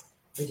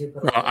 We do.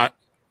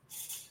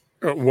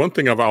 One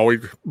thing I've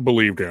always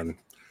believed in: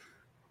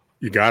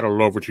 you gotta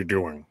love what you're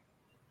doing.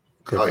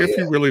 Because if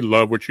you really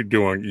love what you're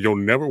doing, you'll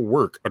never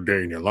work a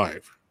day in your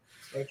life.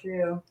 Very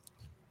true.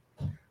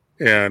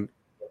 And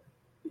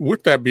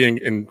with that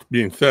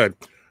being said,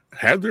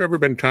 has there ever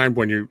been time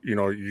when you're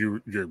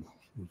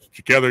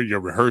together, you're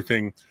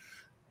rehearsing,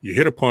 you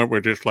hit a point where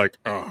it's like,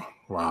 oh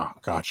wow,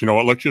 gosh, you know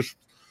what? Let's just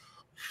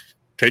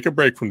take a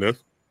break from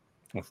this.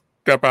 Let's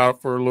step out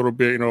for a little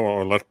bit,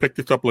 or let's pick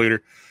this up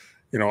later.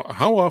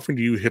 How often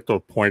do you hit the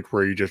point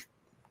where you just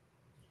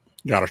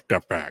gotta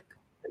step back?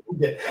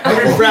 Yeah,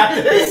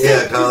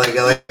 kind of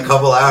like a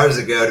couple hours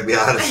ago, to be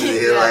honest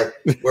with you. Like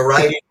we're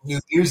writing new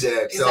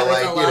music, so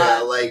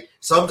like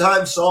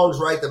sometimes songs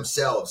write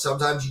themselves.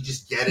 Sometimes you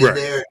just get in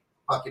there, and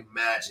fucking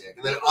magic,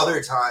 and then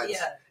other times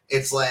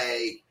it's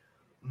like,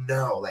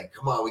 no, like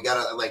come on, we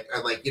gotta I'm like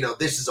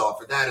this is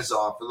off or that is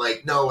off, and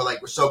like no,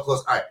 we're so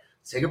close. All right,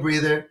 let's take a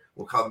breather.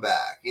 We'll come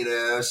back.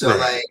 So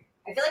like.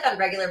 I feel like on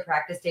regular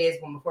practice days,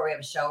 before we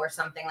have a show or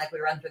something, like we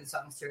run through the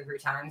songs 2 or 3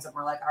 times, and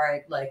we're like, all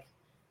right, like.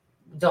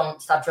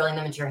 Don't stop drilling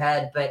them into your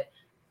head. But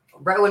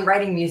when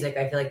writing music,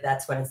 I feel like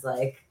that's when it's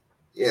like.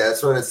 Yeah,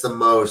 that's when it's the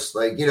most.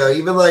 Like,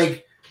 even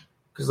like,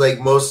 because like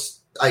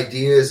most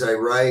ideas I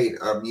write,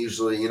 I'm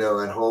usually,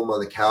 at home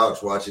on the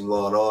couch watching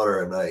Law and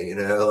Order at night,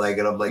 like,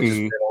 and I'm like just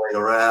fiddling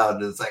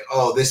around. And it's like,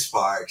 oh, this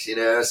sparks,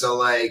 So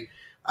like,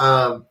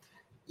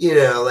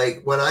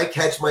 like when I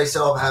catch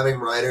myself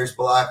having writer's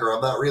block or I'm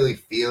not really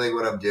feeling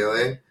what I'm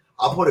doing,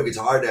 I'll put a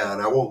guitar down.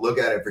 I won't look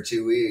at it for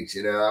 2 weeks.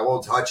 I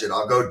won't touch it.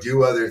 I'll go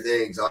do other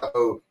things. I'll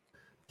go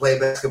play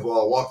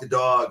basketball, walk the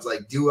dogs,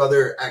 like do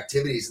other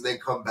activities, and then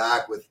come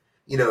back with,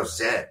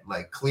 zen,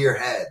 like clear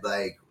head,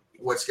 like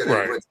what's going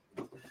to.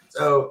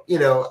 So,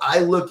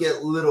 I look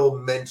at little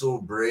mental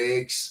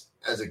breaks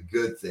as a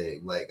good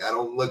thing. Like I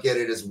don't look at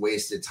it as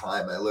wasted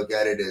time. I look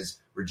at it as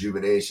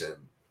rejuvenation.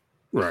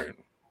 Right.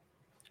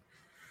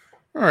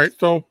 All right.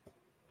 So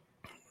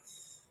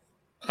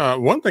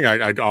one thing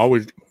I'd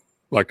always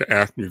like to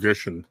ask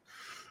musicians,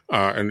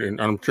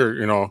 and I'm sure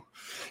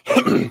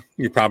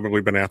you've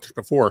probably been asked this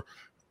before,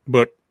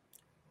 but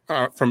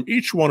from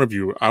each one of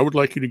you, I would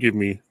like you to give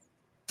me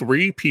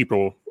 3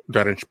 people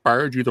that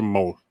inspired you the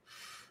most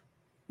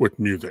with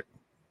music.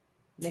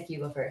 Nick, you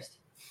go first.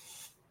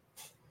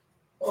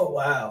 Oh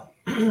wow!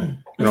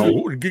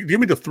 Give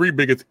me the 3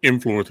 biggest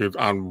influences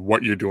on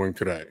what you're doing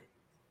today.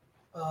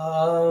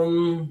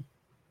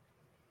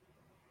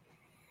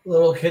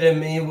 Little kid in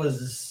me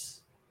was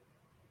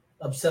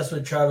obsessed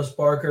with Travis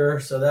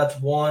Barker, so that's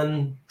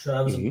one.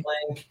 Travis and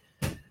Blank,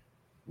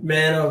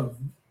 man of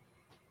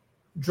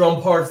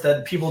drum parts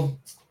that people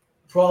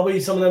probably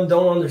some of them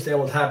don't understand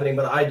what's happening,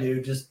 but I do,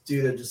 just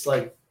due to just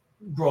like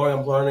growing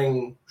up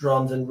learning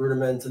drums and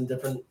rudiments and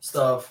different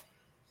stuff.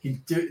 He's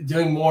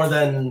doing more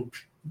than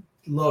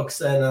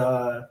looks. And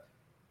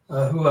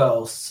who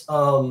else?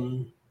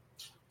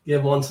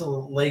 Give one to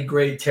late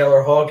great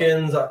Taylor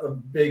Hawkins. I'm a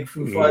big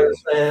Foo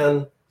Fighters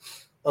fan.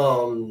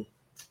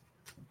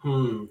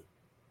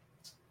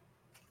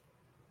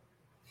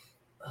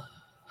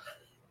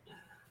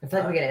 I feel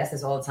like we get asked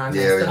this all the time.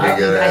 Yeah,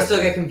 I still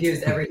get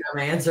confused every time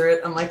I answer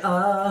it. I'm like,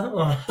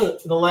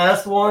 The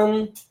last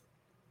one.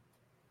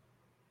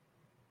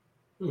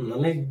 Let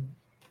me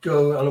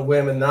go on a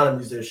whim and not a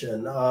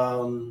musician.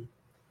 Oh,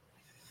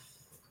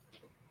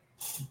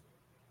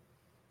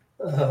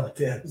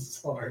 damn, this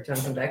is hard. Do you want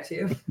to come back to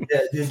you?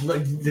 Yeah,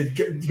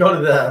 go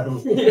to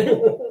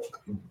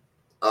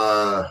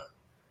that.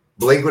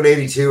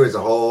 Blink-182 as a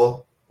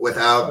whole.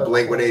 Without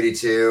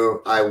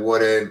Blink-182, I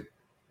wouldn't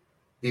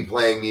be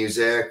playing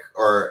music,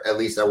 or at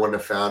least I wouldn't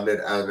have found it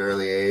at an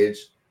early age.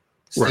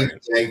 Steve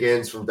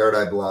Jenkins from Third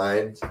Eye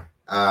Blind.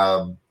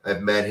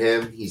 I've met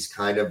him. He's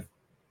kind of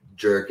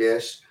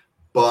jerkish,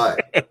 but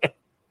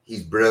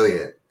he's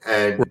brilliant.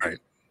 And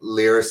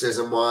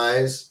lyricism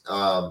wise,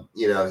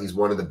 he's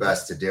one of the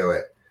best to do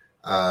it.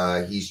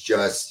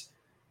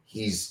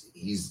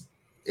 He's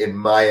in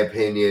my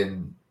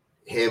opinion,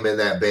 him and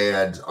that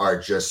band are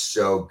just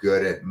so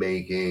good at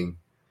making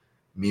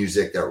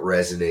music that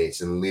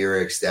resonates and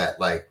lyrics that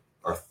like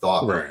are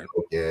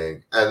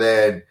thought-provoking. And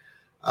then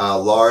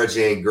Laura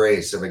Jane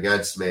Grace of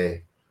Against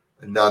Me,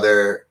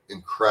 another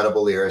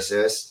incredible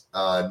lyricist,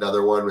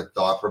 another one with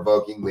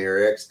thought-provoking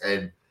lyrics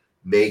and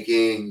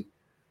making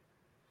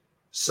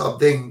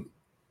something,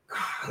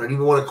 I don't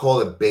even want to call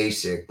it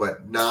basic,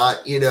 but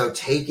not,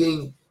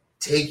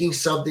 taking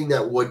something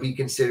that would be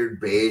considered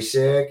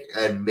basic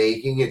and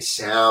making it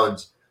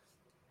sound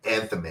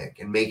anthemic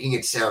and making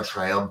it sound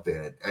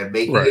triumphant and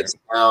making it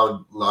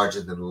sound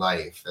larger than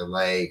life. And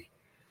like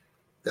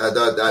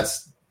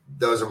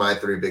those are my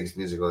 3 biggest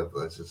musical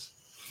influences.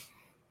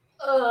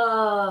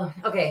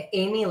 Okay,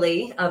 Amy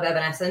Lee of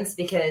Evanescence,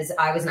 because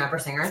I was an opera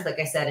singer, like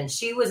I said, and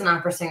she was an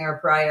opera singer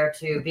prior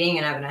to being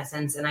in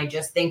Evanescence. And I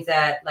just think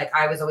that, like,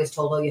 I was always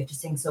told, oh, you have to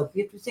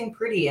sing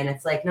pretty. And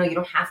it's like, no, you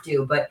don't have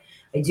to. But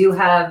I do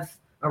have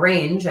a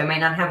range. I might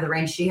not have the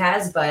range she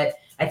has, but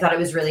I thought it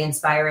was really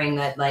inspiring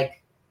that,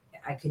 like,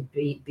 I could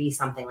be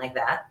something like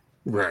that.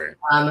 Right.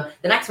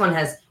 The next one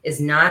is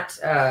not.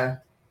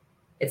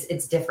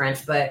 It's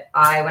different, but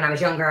when I was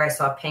younger, I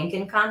saw Pink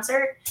in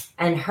concert,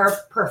 and her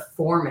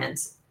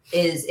performance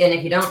is, and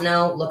if you don't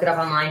know, look it up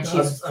online.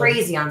 She's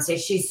crazy on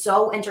stage. She's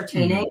so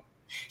entertaining.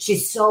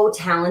 She's so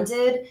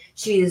talented.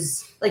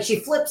 She's like, she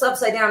flips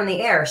upside down in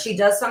the air. She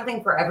does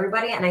something for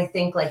everybody. And I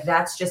think like,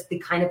 that's just the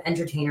kind of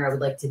entertainer I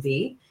would like to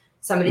be.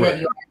 Somebody that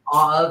you are in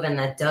awe of and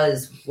that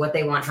does what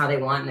they want, how they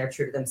want, and they're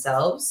true to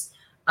themselves.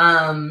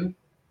 My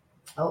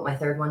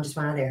third one just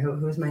went out there.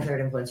 Who's my third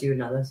influence? You would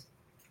know this.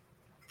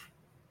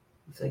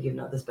 I feel like you'd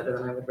know this better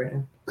than I would right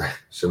now.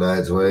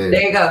 Shania Twain.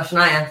 There you go,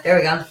 Shania. There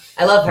we go.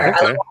 I love her.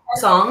 I love her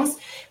songs.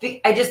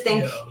 I just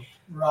think,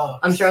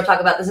 I'm sure I'll talk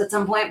about this at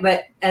some point,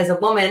 but as a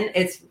woman,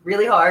 it's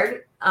really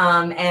hard.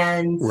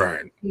 And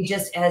he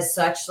just has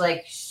such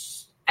like,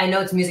 I know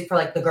it's music for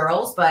like the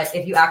girls, but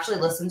if you actually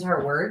listen to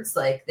her words,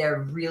 like they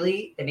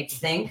make you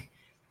think,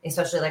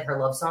 especially like her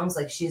love songs.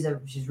 Like she's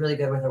really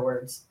good with her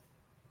words.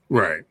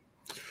 Right.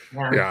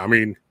 Yeah. I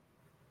mean,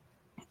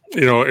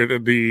 you know, and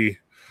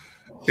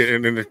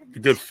a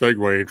good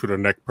segue into the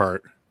next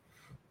part.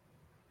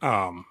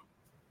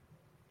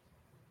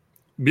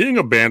 Being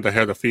a band that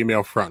has a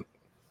female front,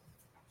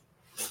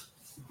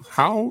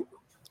 how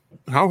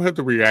has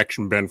the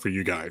reaction been for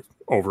you guys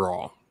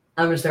overall?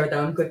 I'm gonna start with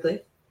that one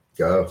quickly.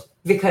 Go.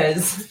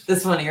 Because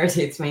this one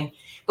irritates me.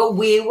 But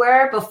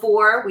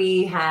before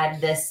we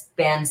had this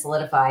band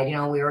solidified, you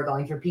know, we were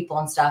going through people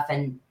and stuff,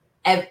 and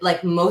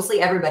like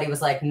mostly everybody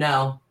was like,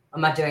 no, I'm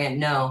not doing it.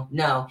 No.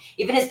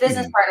 Even his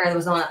business partner that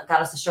was the one that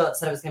got us the show that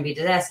said it was going to be a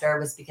disaster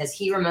was because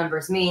he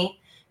remembers me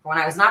from when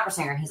I was an opera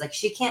singer. He's like,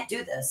 she can't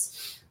do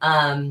this.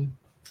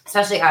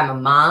 Especially I'm a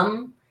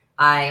mom.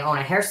 I own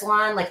a hair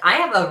salon. Like I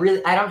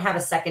don't have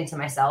a second to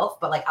myself,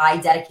 but like I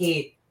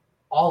dedicate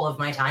all of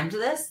my time to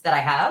this that I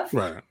have.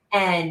 Right.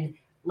 And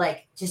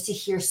like, just to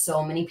hear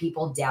so many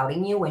people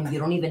doubting you when you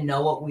don't even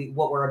know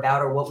what we're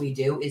about or what we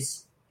do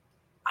is,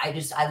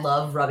 I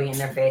love rubbing in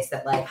their face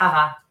that like,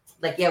 haha,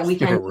 like, yeah, we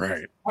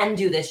can, can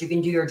do this. You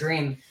can do your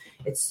dream.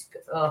 It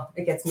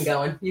gets me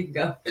going. You can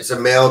go. It's a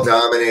male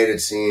dominated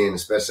scene,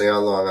 especially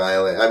on Long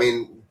Island. I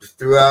mean,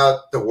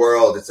 throughout the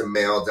world, it's a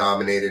male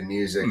dominated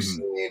music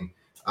scene.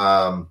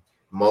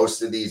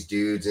 Most of these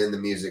dudes in the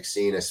music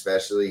scene,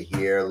 especially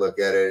here, look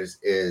at it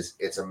as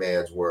it's a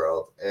man's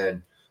world.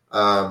 And,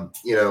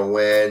 you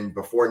know,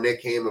 before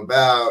Nick came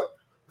about,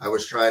 I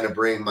was trying to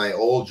bring my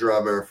old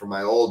drummer from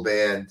my old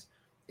band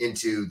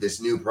into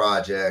this new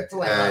project.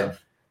 Wow.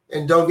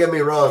 And don't get me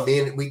wrong,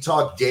 we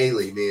talk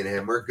daily, me and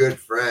him. We're good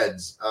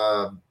friends.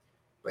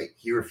 But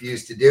he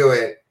refused to do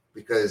it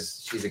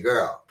because she's a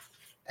girl.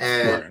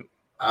 And,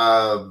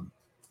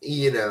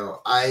 you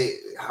know,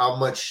 how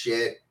much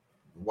shit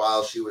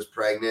while she was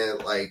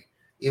pregnant, like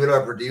even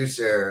our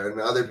producer and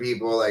other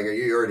people, like,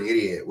 you're an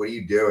idiot. What are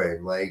you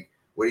doing? Like,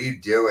 what are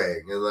you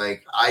doing? And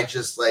like, I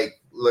just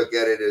like look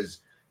at it as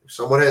if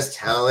someone has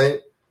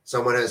talent,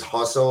 someone has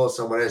hustle,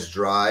 someone has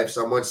drive,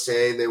 someone's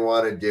saying they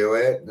want to do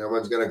it, no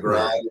one's going to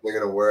grind, and they're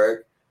going to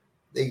work.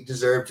 They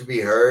deserve to be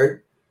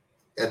heard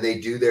and they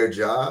do their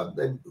job.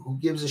 Then who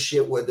gives a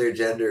shit what their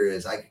gender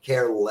is? I could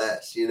care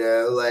less, you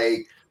know,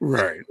 like,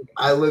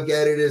 I look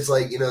at it as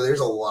like, you know,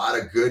 there's a lot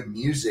of good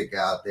music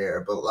out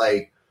there, but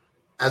like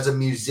as a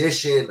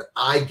musician,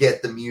 I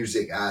get the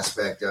music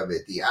aspect of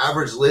it. The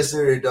average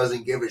listener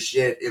doesn't give a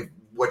shit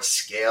what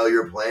scale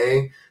you're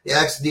playing. The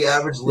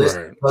average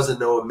listener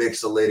doesn't know a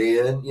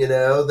Mixolydian, you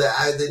know,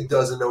 that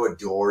doesn't know a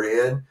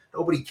Dorian.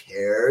 Nobody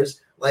cares.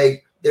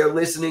 Like they're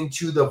listening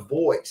to the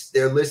voice.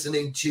 They're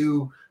listening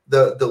to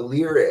the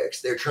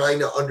lyrics. They're trying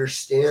to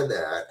understand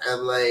that.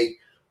 And like,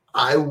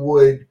 I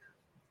would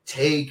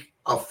take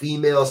a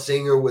female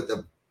singer with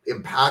an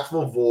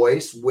impactful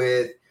voice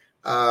with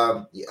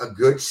a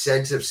good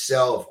sense of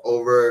self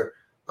over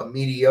a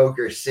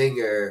mediocre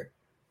singer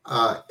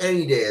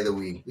any day of the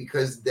week,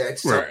 because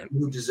that's someone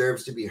who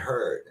deserves to be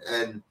heard.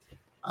 And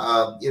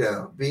you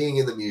know, being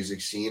in the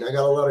music scene, I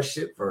got a lot of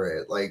shit for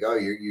it. Like, oh,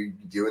 you're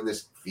doing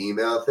this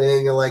female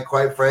thing, and like,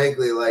 quite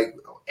frankly, like,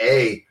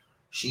 A,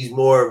 she's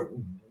more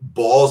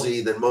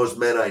ballsy than most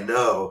men I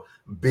know.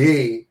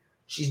 B,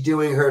 she's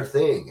doing her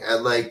thing.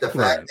 And like the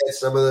fact that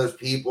some of those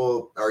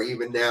people are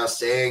even now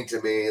saying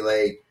to me,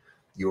 like,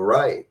 you're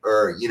right.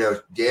 Or, you know,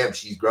 damn,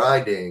 she's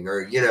grinding.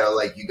 Or, you know,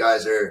 like you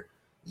guys are,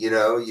 you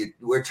know,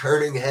 we're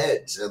turning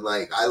heads. And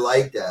like, I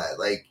like that.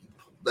 Like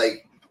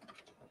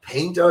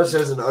paint us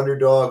as an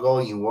underdog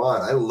all you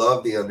want. I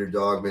love the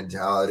underdog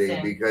mentality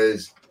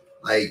because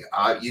like,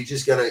 you're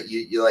just gonna,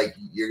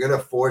 you're gonna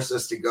force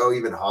us to go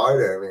even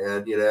harder,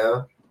 man, you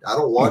know? I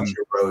don't want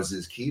your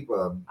roses. Keep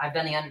them. I've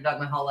been the underdog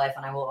my whole life,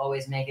 and I will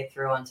always make it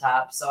through on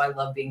top. So I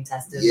love being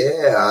tested.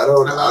 Yeah, I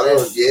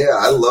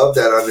love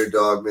that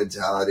underdog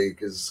mentality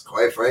because,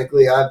 quite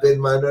frankly, I've been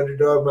my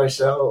underdog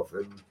myself,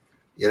 and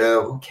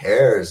who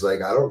cares?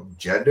 Like,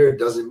 gender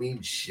doesn't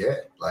mean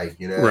shit. Like,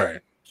 right.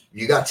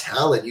 You got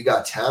talent,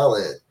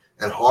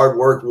 and hard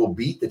work will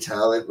beat the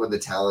talent when the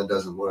talent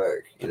doesn't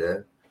work.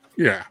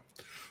 Yeah.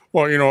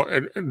 Well,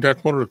 and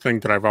that's one of the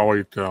things that I've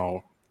always,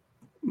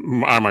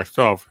 I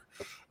myself,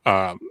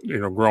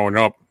 growing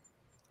up,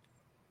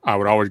 I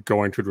would always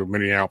go into the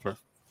Minneapolis,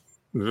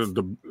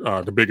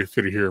 the biggest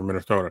city here in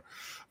Minnesota.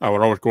 I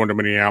would always go into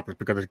Minneapolis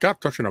because it's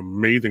got such an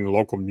amazing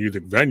local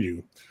music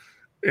venue.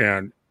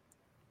 And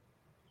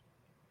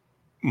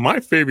my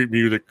favorite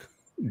music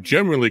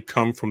generally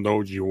comes from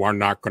those you are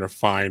not going to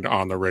find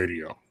on the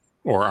radio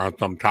or on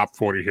some top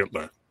 40 hit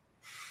list.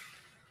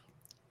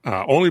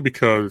 Only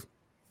because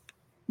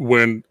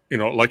when,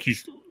 like you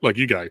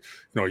guys,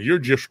 you're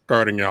just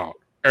starting out.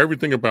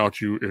 Everything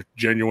about you is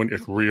genuine,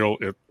 it's real,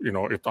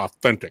 it's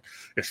authentic.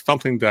 It's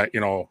something that,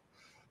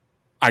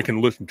 I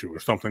can listen to.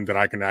 It's something that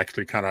I can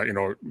actually kind of,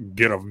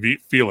 get a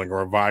feeling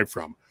or a vibe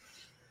from.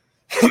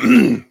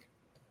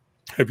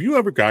 Have you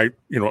ever,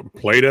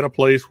 played at a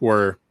place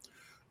where,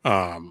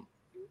 and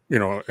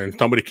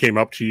somebody came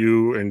up to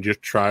you and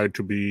just tried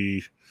to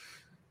be,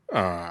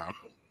 for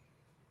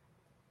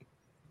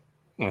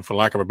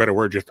lack of a better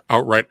word, just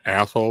outright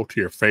asshole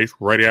to your face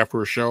right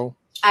after a show?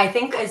 I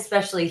think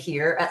especially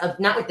here,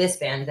 not with this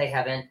band, they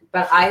haven't,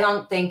 but I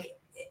don't think,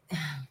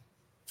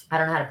 I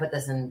don't know how to put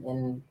this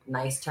in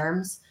nice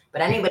terms,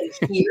 but anybody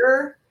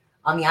here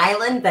on the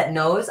island that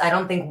knows, I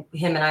don't think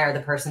him and I are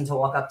the person to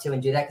walk up to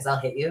and do that because I'll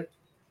hit you.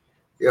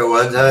 Yeah,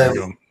 one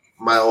time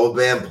my old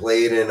band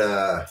played in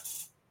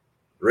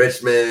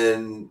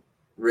Richmond,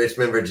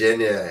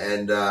 Virginia,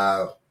 and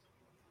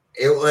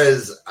it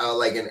was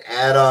like an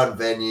add-on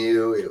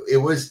venue. It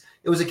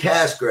was a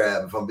cash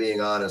grab, if I'm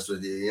being honest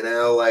with you.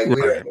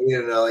 Right.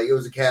 It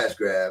was a cash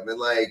grab, and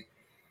like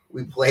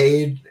we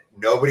played,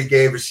 nobody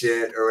gave a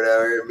shit or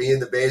whatever. Me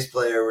and the bass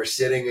player were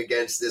sitting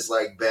against this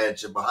like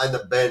bench, and behind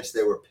the bench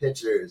there were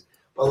pitchers.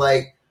 But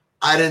like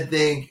I didn't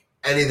think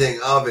anything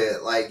of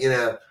it. Like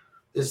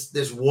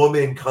this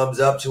woman comes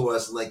up to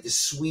us in like this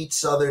sweet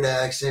Southern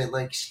accent,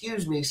 like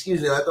excuse me.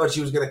 And I thought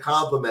she was gonna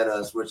compliment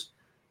us, which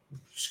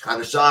was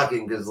kind of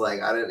shocking because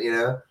like I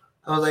didn't,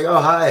 I was like,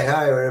 oh hi,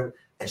 whatever.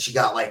 And she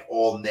got like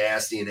all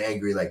nasty and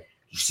angry, like,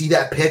 you see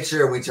that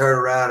picture? And we turn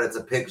around, it's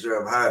a picture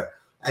of her.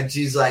 And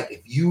she's like,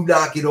 if you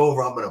knock it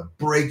over, I'm gonna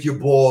break your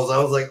balls.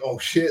 I was like, oh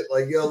shit,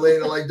 like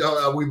later, like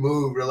don't we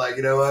moved. We're like,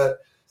 you know what?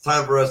 It's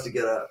time for us to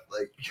get up.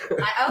 Like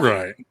I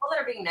also think people that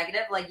are being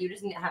negative, like you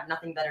just have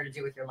nothing better to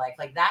do with your life.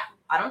 Like that,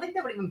 I don't think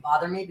that would even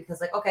bother me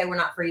because like, okay, we're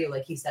not for you,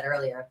 like he said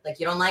earlier. Like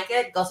you don't like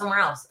it, go somewhere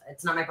else.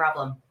 It's not my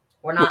problem.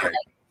 We're not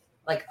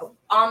like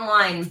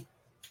online,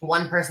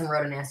 one person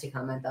wrote a nasty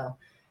comment though.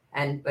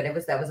 But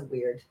that was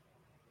weird.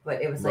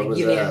 But it was like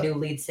you need a new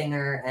lead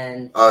singer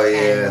and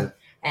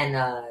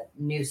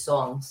new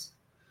songs.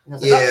 And I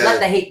was like, let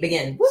the hate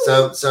begin.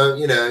 Woo! So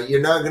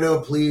you're not going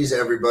to please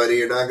everybody.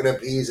 You're not going to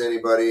appease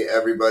everybody.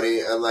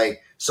 And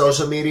like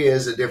social media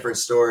is a different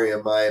story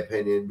in my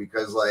opinion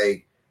because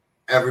like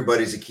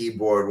everybody's a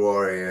keyboard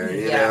warrior.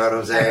 You know what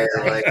I'm saying?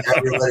 Like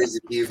everybody's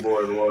a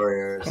keyboard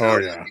warrior. So,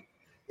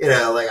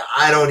 like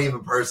I don't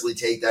even personally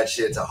take that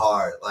shit to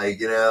heart.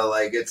 Like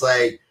like it's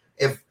like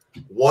if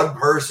one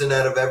person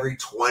out of every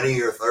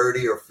 20 or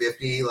 30 or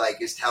 50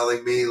 like is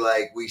telling me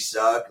like we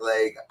suck,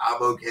 like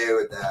I'm okay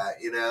with that.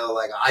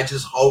 Like I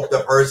just hope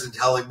the person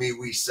telling me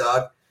we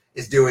suck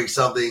is doing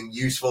something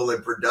useful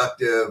and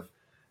productive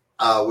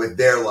with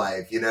their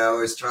life,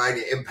 is trying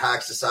to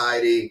impact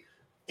society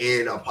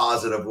in a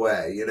positive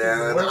way, and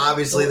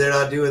obviously they're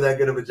not doing that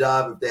good of a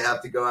job if they have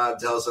to go out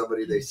and tell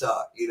somebody they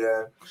suck,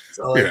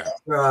 so like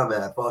that's where I'm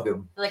at. Fuck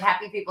them. Like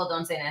happy people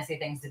don't say nasty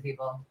things to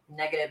people.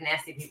 Negative,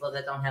 nasty people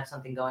that don't have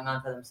something going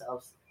on for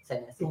themselves say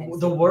nasty things.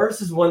 The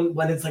worst is when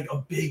it's like a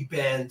big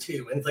band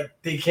too, and it's like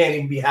they can't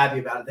even be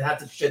happy about it. They have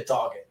to shit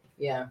talk it.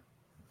 Yeah.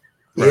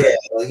 Right.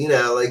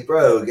 Yeah, like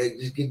bro,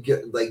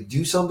 get, like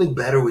do something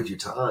better with your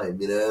time.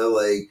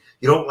 Like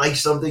you don't like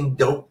something,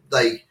 don't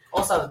like.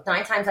 Also,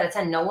 9 times out of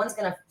 10, no one's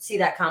gonna see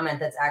that comment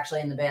that's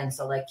actually in the band.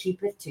 So, like,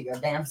 keep it to your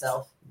damn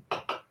self.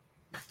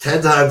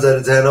 10 times out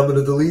of 10, I'm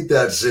gonna delete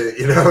that shit.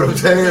 You know what I'm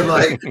saying?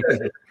 Like,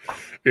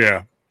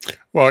 yeah.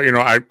 Well,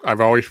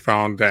 I've always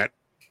found that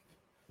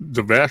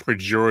the vast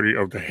majority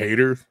of the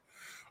haters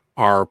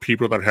are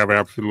people that have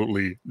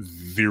absolutely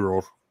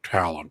zero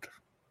talent.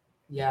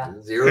 Yeah.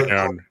 Zero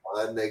talent.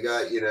 They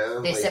got,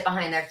 they sit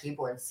behind their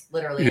keyboards,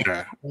 literally.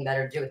 Yeah. Nothing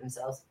better to do with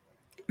themselves.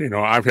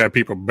 I've had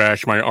people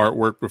bash my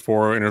artwork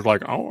before, and it's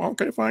like, oh,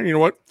 okay, fine. You know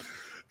what?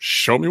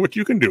 Show me what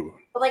you can do.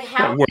 But like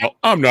how? Well,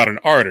 I'm not an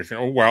artist.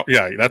 Well,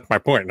 yeah, that's my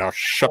point. Now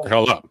shut the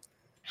hell up.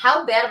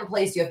 How bad of a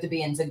place do you have to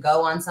be in to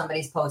go on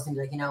somebody's post and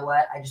be like, you know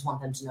what? I just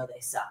want them to know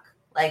they suck.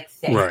 Like,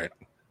 thank you.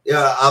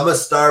 Yeah, I'm a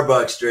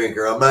Starbucks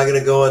drinker. I'm not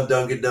gonna go on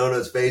Dunkin'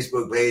 Donuts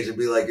Facebook page and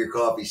be like, "Your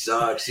coffee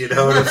sucks." You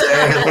know what I'm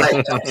saying?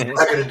 Like, I'm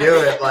not gonna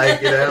do it. Like,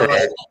 you know,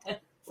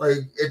 like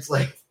it's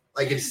like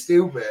it's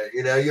stupid.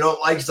 You know, you don't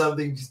like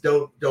something, just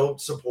don't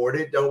support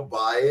it, don't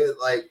buy it.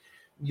 Like,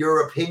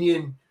 your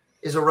opinion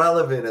is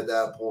irrelevant at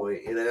that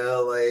point. You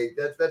know, like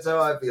that's how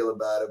I feel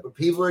about it. But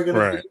people are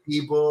gonna be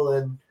people,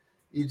 and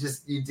you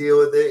deal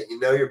with it. You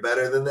know, you're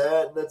better than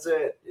that, and that's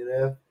it. You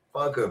know,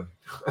 fuck them.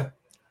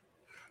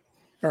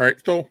 All right,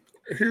 so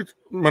here's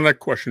my next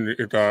question.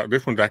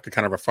 This one's actually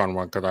kind of a fun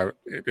one because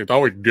it's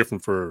always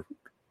different for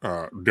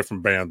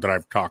different bands that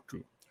I've talked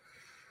to.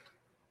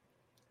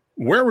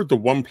 Where was the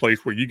one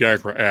place where you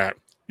guys were at,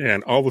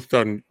 and all of a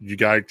sudden you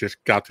guys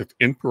just got this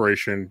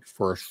inspiration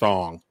for a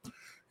song?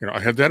 You know,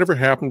 has that ever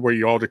happened where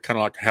you all just kind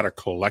of like had a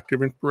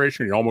collective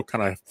inspiration? You almost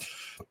kind of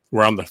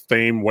were on the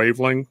same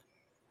wavelength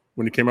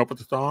when you came up with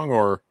the song,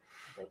 or?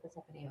 I think this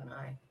happened to you and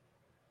I.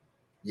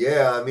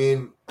 Yeah, I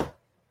mean.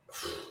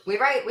 We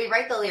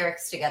write the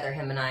lyrics together,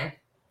 him and I,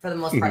 for the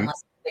most part,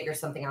 unless he figures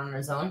something out on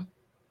his own.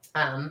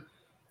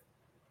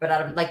 But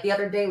out of, like, the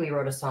other day, we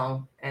wrote a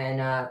song,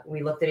 and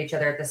we looked at each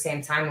other at the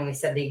same time, and we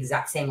said the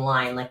exact same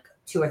line like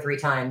 2 or 3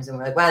 times, and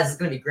we're like, "Wow, this is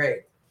gonna be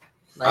great."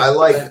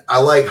 Like, I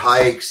like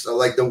hikes. I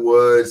like the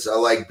woods. I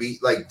like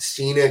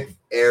scenic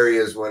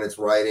areas when it's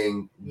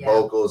writing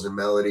vocals and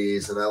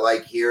melodies, and I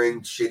like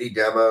hearing shitty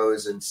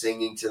demos and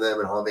singing to them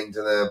and humming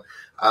to them.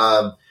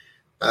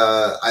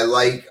 I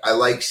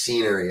like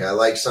scenery. I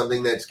like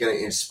something that's going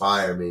to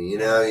inspire me. You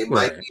know, it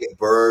might be a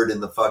bird in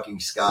the fucking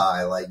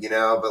sky, like, you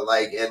know, but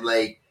like, and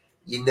like,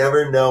 you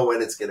never know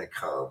when it's going to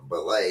come.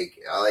 But like,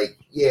 I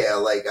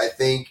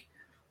think,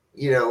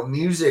 you know,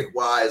 music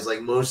wise,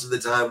 like most of the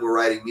time we're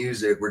writing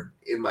music, we're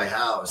in my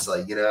house,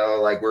 like, you know,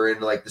 like we're in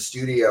like the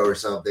studio or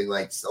something,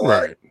 like a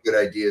lot of good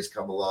ideas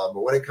come along.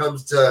 But when it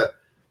comes to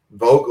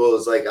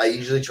vocals, like I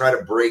usually try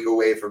to break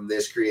away from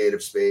this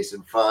creative space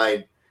and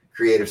find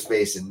creative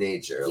space in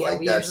nature. Yeah, like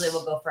we usually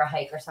will go for a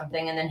hike or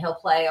something, and then he'll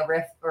play a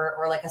riff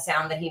or like a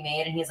sound that he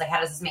made, and he's like, "How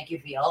does this make you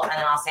feel?" And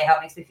then I'll say how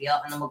it makes me feel,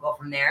 and then we'll go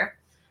from there.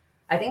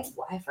 I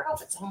forgot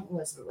what song it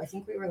was. I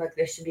think we were like,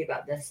 "This should be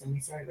about this," and we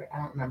started. I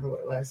don't remember what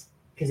it was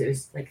because it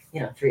was like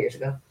 3 years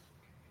ago.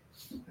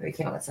 We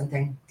came up with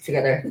something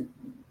together.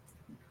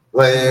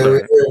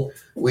 Like,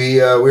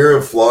 we were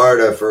in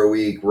Florida for a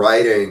week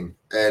writing.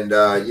 And,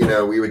 you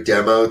know, we would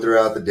demo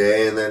throughout the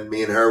day, and then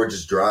me and her would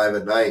just drive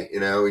at night. You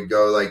know, we'd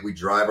go, like, we'd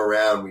drive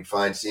around, we'd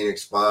find scenic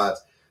spots,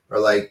 or,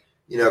 like,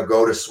 you know,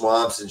 go to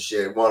swamps and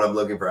shit. 1, I'm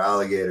looking for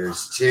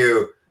alligators.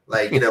 2,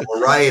 like, you know,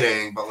 we're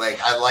writing, but,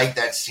 like, I like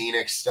that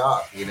scenic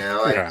stuff, you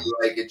know? I feel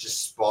like it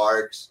just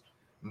sparks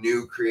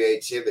new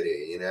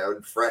creativity, you know,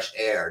 and fresh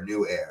air,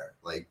 new air.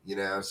 Like, you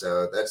know,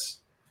 so that's...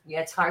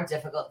 Yeah, it's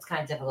difficult. It's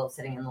kind of difficult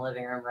sitting in the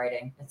living room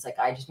writing. It's like,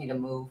 I just need to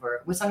move,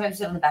 or we sometimes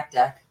sit on the back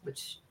deck,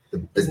 which...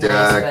 The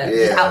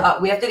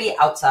deck, we have to be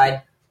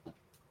outside.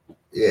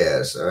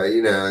 Yeah, so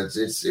you know,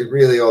 it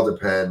really all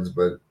depends,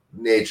 but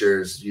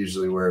nature is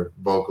usually where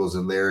vocals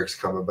and lyrics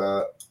come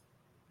about.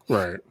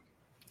 Right.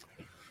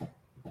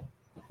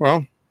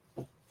 Well,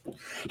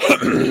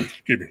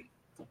 excuse me.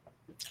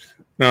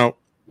 Now,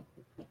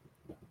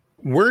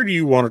 where do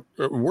you want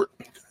to?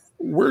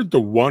 Where's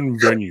the one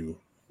venue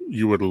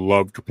you would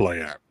love to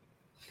play at?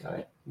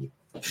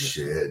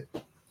 Shit,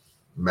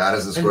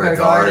 Madison Square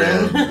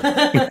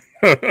Garden.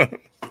 I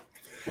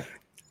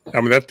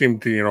mean, that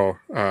seemed to, you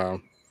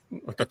know,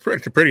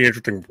 it's a pretty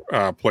interesting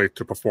place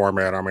to perform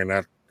at. I mean,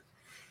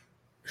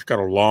 it's got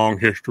a long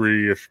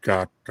history. It's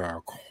got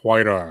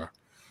quite a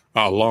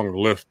long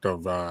list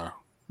of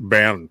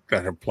bands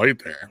that have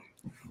played there.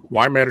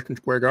 Why Madison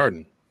Square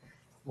Garden?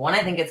 1,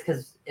 I think it's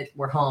because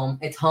we're home.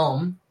 It's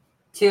home.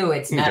 2,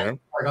 it's Madison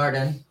Square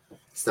Garden.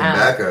 It's the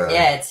Mecca.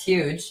 Yeah, it's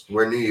huge.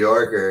 We're New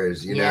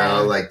Yorkers, you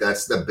know, like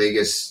that's the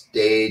biggest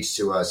stage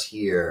to us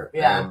here.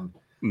 Yeah.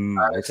 And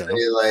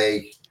honestly,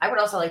 like, I would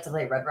also like to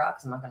play Red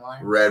Rocks. I'm not gonna lie.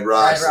 Red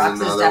Rocks is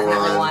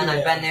definitely one.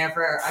 I've been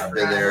there I've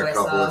been there a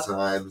couple of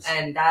times,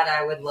 and that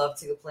I would love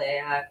to play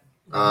at.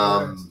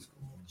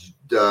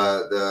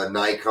 The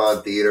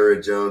Nikon Theater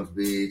at Jones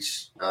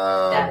Beach.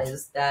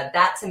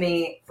 That to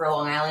me for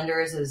Long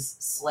Islanders is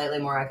slightly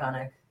more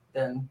iconic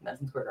than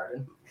Madison Square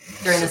Garden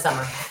during the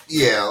summer.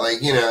 Yeah,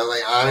 like, you know,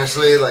 like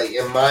honestly, like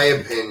in my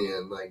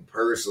opinion, like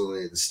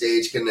personally, the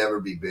stage can never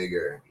be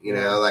bigger. You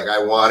know, like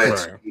I want it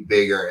to be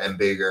bigger and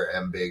bigger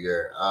and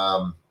bigger.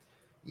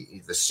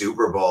 The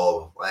Super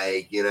Bowl,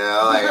 like, you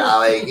know, like I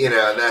like, you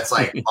know, that's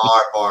like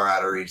far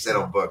out of reach. They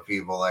don't book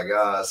people like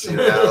us, you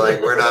know,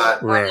 like we're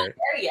not there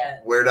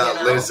yet. We're not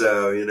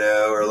Lizzo, you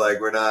know, or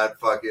like we're not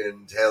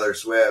fucking Taylor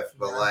Swift,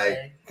 but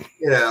like,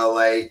 you know,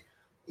 like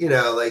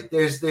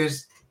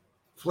there's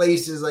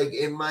places, like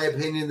in my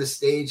opinion, the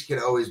stage can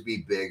always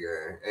be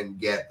bigger and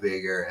get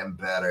bigger and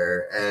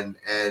better, and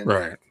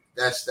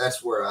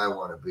that's where I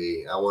want to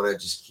be. I want to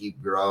just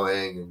keep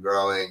growing and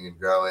growing and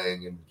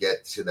growing and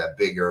get to that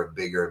bigger and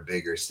bigger and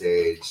bigger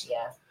stage.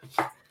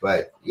 Yeah.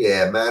 But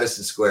yeah,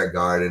 Madison Square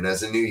Garden,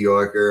 as a New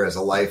Yorker, as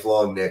a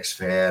lifelong Knicks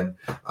fan,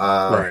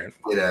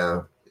 you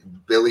know,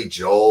 Billy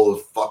Joel,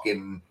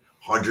 fucking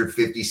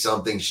 150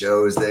 something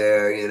shows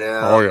there, you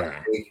know. Oh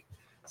yeah.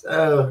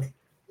 So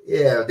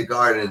yeah, the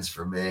Garden's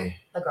for me.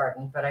 The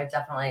Garden, but I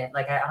definitely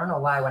like. I don't know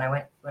why when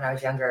I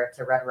was younger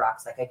to Red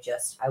Rocks, like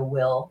I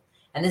will,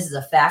 and this is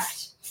a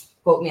fact.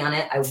 Quote me on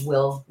it. We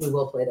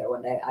will play there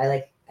one day.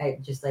 I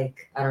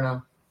don't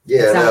know.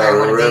 Yeah,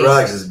 no, Red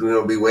Rocks is going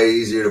to be way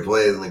easier to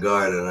play than the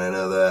Garden. I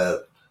know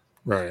that.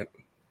 Right.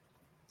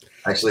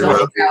 Actually,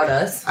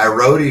 I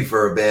roadie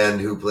for a band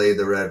who played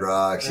the Red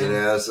Rocks, you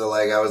know. So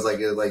like, I was like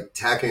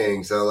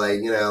teching. So like,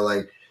 you know,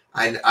 like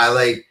I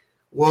like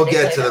we'll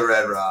get to the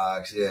Red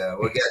Rocks. Yeah,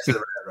 we'll get to the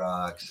Red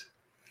Rocks.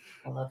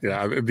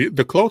 Yeah,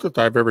 the closest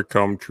I've ever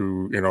come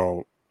to, you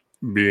know,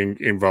 being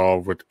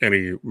involved with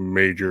any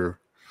major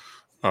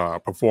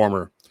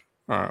performer,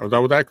 I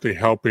was actually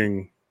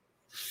helping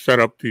set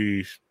up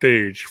the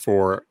stage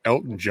for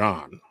Elton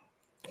John.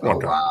 Oh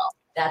wow,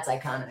 that's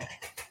iconic.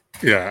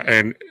 Yeah,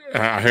 and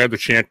I had the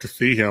chance to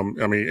see him.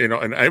 I mean, you know,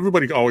 and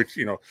everybody always,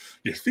 you know,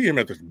 you see him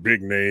as this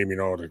big name, you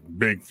know, this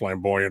big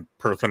flamboyant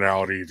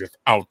personality just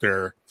out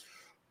there,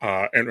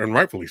 and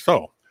rightfully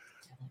so.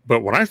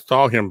 But when I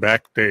saw him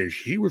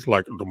backstage, he was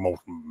like the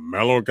most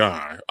mellow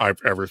guy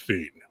I've ever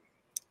seen.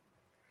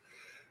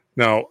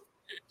 Now,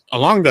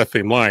 along that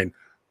same line,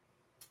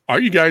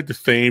 are you guys the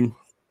same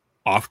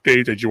off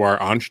stage as you are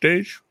on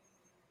stage?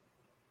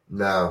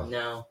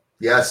 No.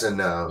 Yes and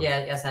no.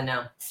 Yeah, yes and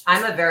no.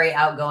 I'm a very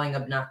outgoing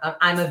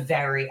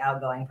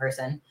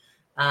person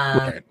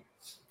Right.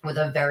 with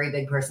a very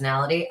big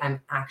personality. I'm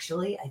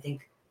actually, I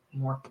think,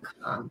 more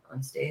calm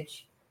on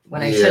stage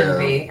when I shouldn't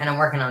be, and I'm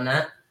working on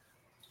that.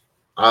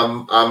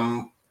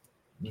 I'm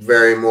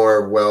very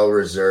more well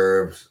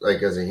reserved,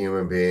 like as a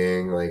human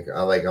being. Like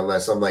I like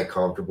unless I'm like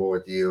comfortable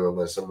with you,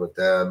 unless I'm with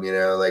them, you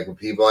know, like with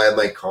people I'm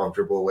like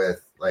comfortable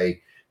with,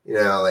 like, you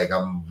know, like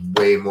I'm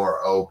way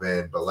more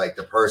open. But like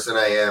the person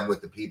I am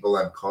with the people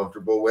I'm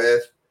comfortable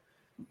with,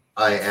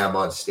 I am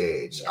on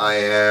stage. I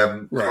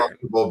am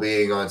comfortable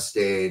being on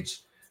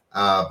stage.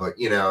 But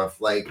you know,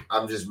 if like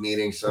I'm just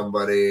meeting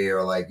somebody,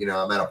 or like, you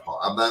know,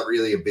 I'm not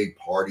really a big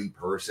party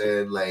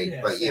person, like,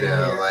 but you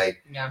know,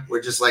 like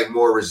we're just like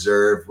more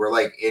reserved. We're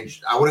like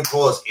I wouldn't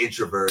call us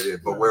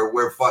introverted, but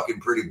we're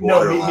fucking pretty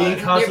borderline. No, me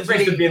and Constance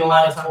used to be in a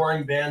lot of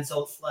touring bands,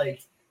 so it's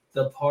like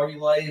the party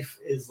life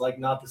is like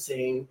not the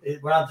same.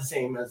 We're not the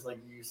same as like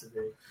we used to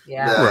be.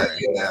 Yeah. No,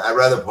 yeah. I'd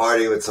rather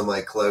party with some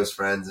like close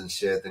friends and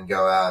shit than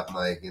go out and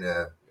like, you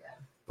know. Yeah.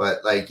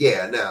 But like,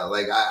 yeah, no,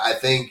 like I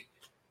think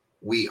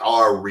we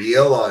are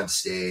real on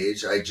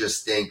stage. I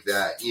just think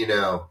that, you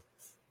know,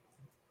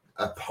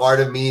 a part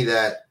of me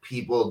that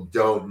people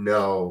don't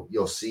know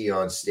you'll see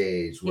on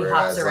stage. Whereas he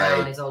hops around,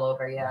 like he's all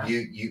over,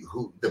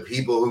 the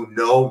people who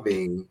know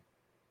me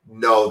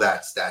know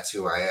that's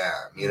who I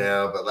am, you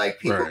know. But like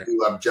people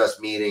who I'm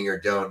just meeting or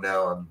don't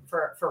know,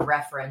 for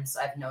reference,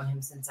 I've known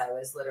him since I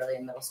was literally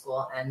in middle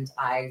school, and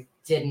I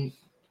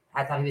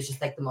thought he was just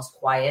like the most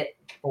quiet,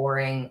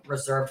 boring,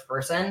 reserved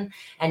person.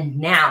 And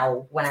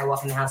now when I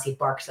walk in the house, he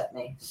barks at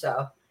me.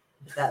 So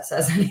if that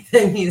says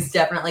anything, he's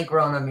definitely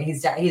grown on me.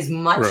 He's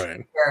much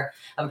bigger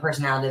of a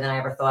personality than I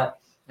ever thought.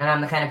 And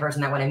I'm the kind of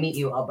person that when I meet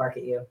you, I'll bark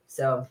at you.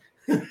 So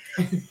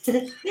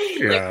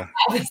yeah.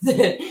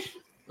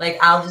 Like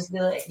I'll just be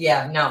like,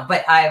 yeah, no.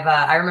 But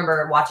I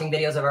remember watching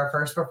videos of our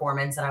first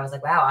performance, and I was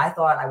like, wow, I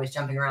thought I was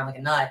jumping around like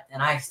a nut,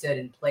 and I stood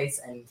in place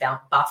and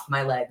bopped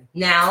my leg.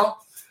 Now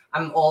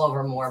I'm all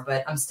over more,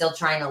 but I'm still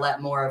trying to let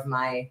more of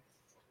my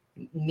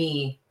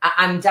me.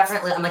 I'm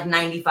like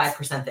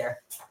 95%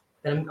 there.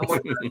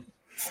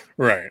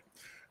 Right.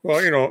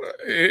 Well, you know,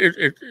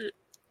 it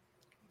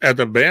as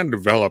the band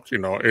develops, you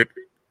know,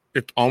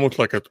 it's almost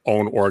like its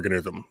own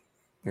organism.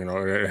 You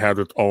know, it has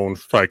its own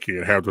psyche.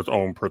 It has its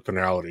own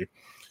personality.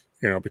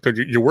 You know, because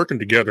you're working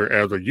together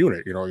as a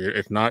unit. You know,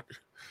 it's not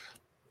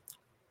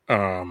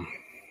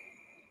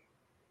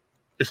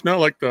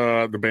like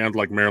the band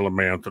like Marilyn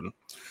Manson.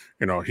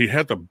 You know, he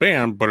had the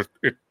band, but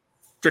it's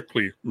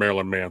strictly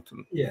Marilyn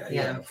Manson.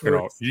 Yeah. You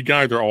know, you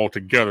guys are all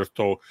together,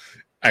 so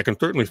I can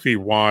certainly see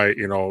why,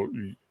 you know,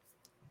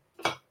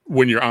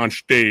 when you're on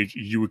stage,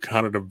 you would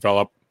kind of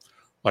develop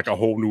like a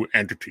whole new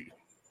entity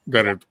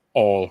that is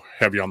all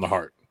heavy on the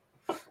heart.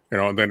 You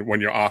know, and then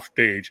when you're off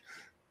stage,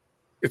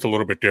 it's a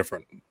little bit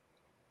different.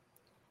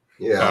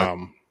 Yeah.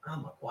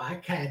 I'm like, why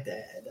can't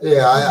that?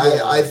 Yeah,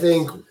 I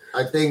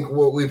think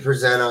what we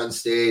present on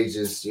stage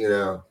is, you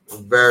know,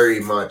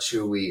 very much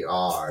who we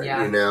are.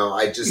 Yeah. You know,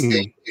 I just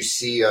think you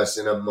see us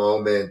in a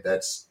moment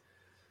that's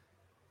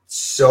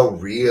so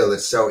real,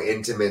 it's so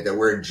intimate that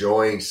we're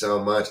enjoying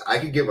so much. I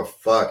could give a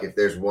fuck if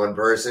there's one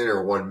person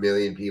or 1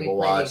 million people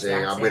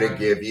watching. I'm going to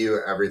give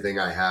you everything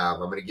I have.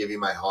 I'm going to give you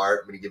my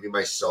heart. I'm going to give you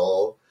my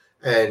soul.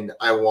 And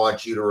I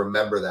want you to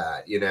remember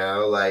that, you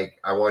know, like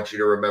I want you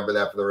to remember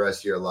that for the rest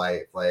of your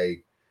life.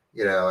 Like,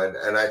 you know,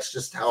 and that's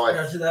just how I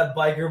got to that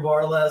biker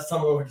bar last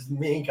summer, which is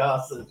me and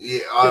Constance.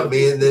 Yeah,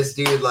 me and this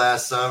dude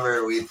last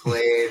summer, we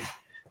played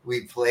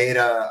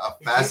a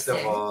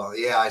festival.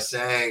 Yeah, I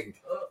sang.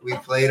 We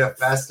played a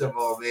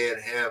festival, me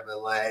and him,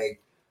 and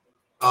like,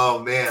 oh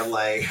man,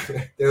 like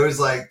there was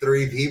like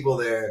 3 people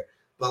there.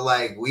 but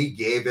like we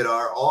gave it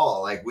our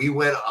all. Like we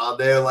went on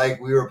there like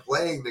we were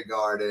playing the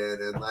Garden,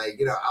 and like,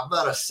 you know, I'm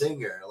not a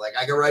singer. Like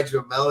I can write you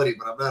a melody,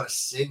 but I'm not a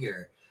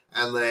singer.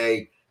 And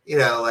like, you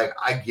know, like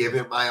I give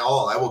it my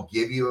all. I will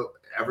give you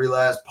every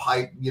last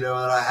pipe, you know,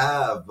 that I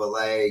have. But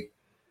like,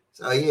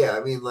 so yeah, I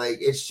mean, like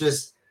it's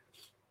just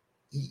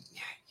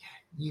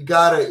you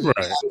gotta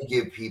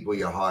give people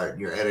your heart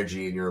and your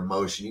energy and your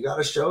emotion. You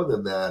gotta show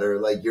them that, or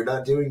like you're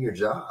not doing your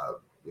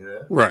job, you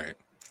know? Right.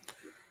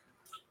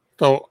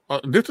 So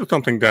this is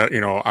something that,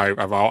 you know,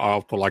 I've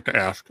also like to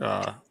ask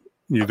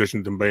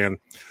musicians and band.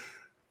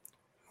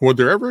 Was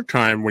there ever a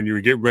time when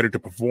you get ready to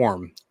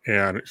perform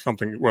and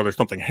something, whether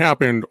something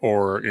happened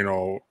or, you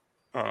know,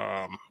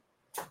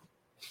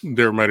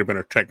 there might have been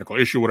a technical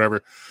issue,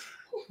 whatever.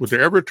 Was there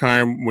ever a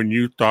time when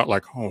you thought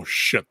like, oh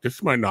shit,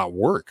 this might not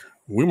work.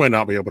 We might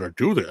not be able to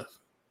do this.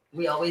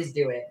 We always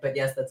do it, but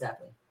yes, that's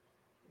happened.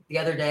 The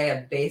other day,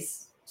 a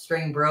bass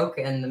string broke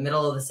in the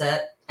middle of the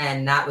set,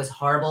 and that was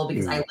horrible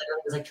because I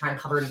literally was like trying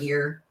to cover an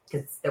ear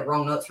because the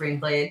wrong notes were being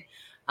played.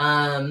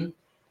 Then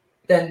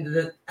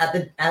at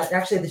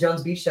the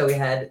Jones Beach show we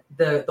had,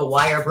 the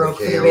wire broke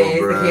for the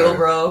bass, the cable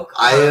broke.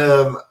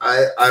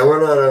 I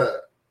went on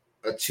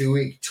a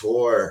 2-week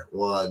tour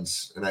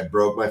once, and I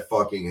broke my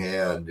fucking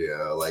hand, you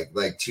know,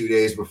 like 2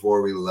 days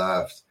before we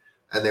left,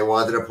 and they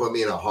wanted to put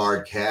me in a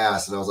hard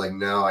cast, and I was like,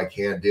 no, I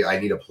can't I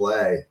need to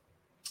play.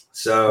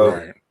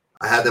 So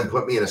I had them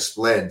put me in a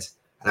splint,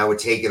 and I would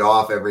take it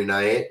off every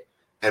night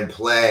and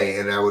play,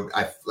 and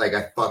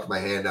I fucked my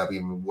hand up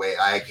even way.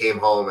 I came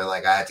home and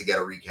like I had to get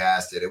it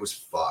recasted. It was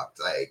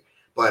fucked. Like,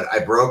 but I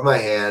broke my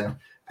hand,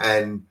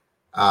 and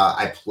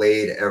I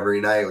played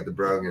every night with the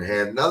broken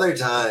hand. Another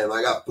time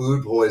I got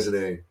food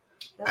poisoning,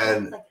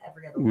 and like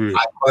every other week.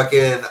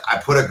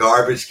 I put a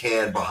garbage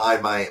can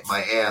behind my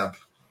amp,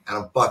 and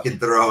I'm fucking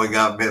throwing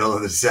up middle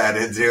of the set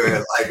into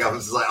it. Like I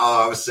was like,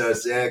 oh, I was so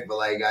sick, but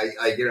like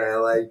I you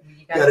know, like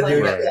you gotta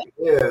do that.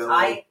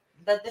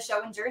 Yeah, the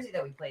show in Jersey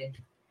that we played,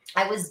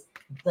 I was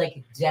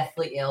like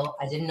deathly ill.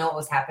 I didn't know what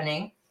was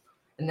happening,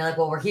 and they're like,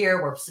 well, we're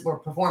here, we're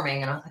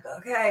performing, and I was like,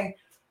 okay.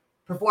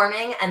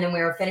 Performing, and then we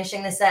were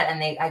finishing the set,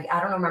 and I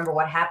don't remember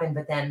what happened,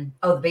 but then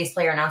the bass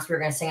player announced we were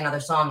going to sing another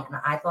song, and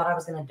I thought I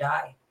was going to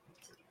die.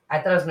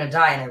 And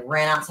I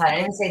ran outside.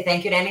 I didn't say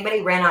thank you to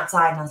anybody. Ran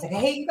outside, and I was like, I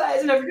hate you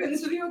guys. I'm never doing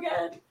this with you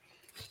again.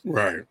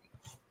 Right.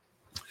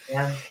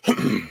 Yeah.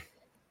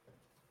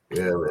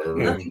 Yeah, man.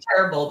 Nothing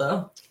terrible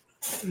though.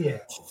 Yeah.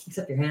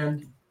 Except your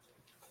hand.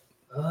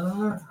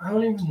 I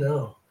don't even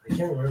know. I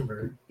can't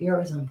remember. You're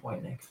always on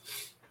point, Nick.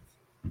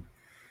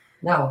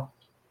 No.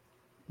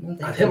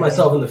 I've hit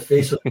myself in the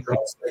face with a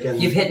drumstick.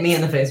 You've hit me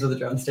in the face with a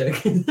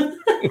drumstick.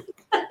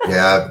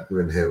 Yeah, I've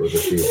been hit with a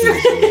few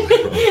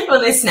pieces.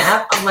 When they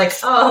snap, I'm like,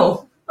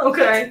 oh,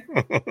 okay.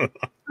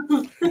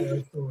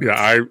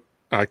 Yeah,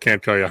 I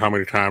can't tell you how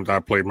many times I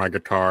played my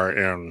guitar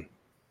and,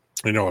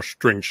 you know, a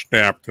string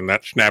snapped and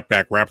that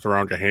snapback wraps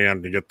around your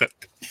hand to get that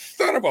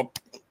son of a...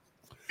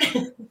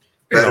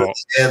 Better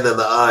hand than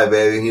the eye,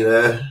 baby, you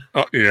know?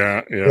 Oh,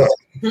 yeah.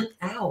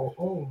 Ow,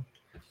 oh.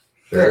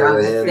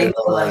 Better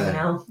Thankful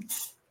now.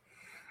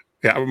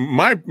 Yeah,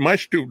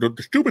 the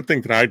stupid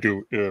thing that I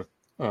do is,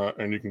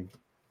 and you can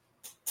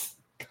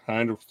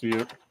kind of see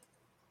it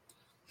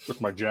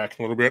with my jacks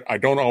a little bit. I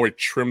don't always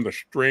trim the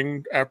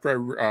string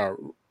after I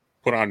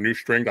put on new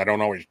strings. I don't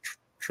always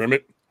trim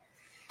it.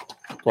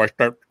 So I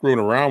start screwing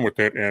around with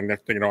it, and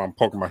next thing you know, I'm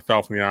poking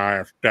myself in the eye,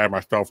 I stab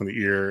myself in the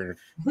ear.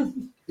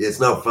 It's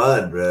no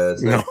fun, bro.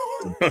 No.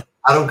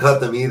 I don't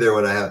cut them either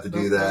when I have to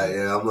do that.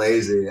 Yeah, I'm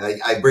lazy.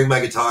 I bring my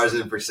guitars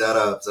in for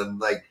setups, and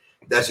like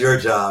that's your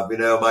job, you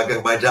know.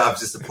 My job's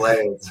just to play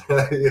it,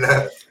 you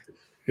know.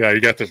 Yeah,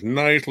 you got this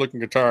nice looking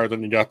guitar,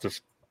 then you got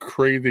this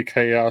crazy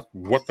chaos.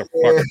 What the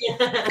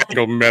fuck? You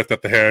know, mess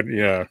at the head.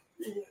 Yeah.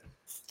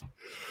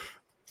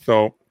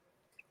 So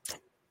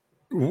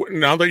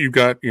now that you've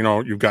got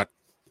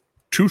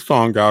 2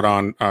 songs out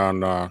on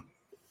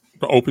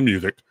the Open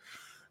Music,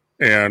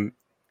 and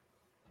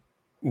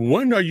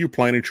when are you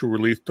planning to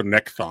release the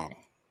next song?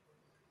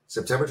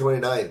 September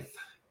 29th.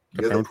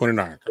 September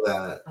 29th.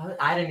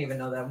 I didn't even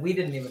know that. We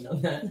didn't even know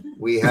that.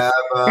 We have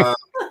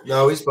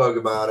no, we spoke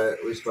about it.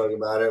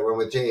 We're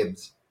with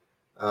James.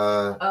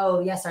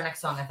 Yes, our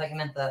next song. I thought you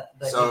meant the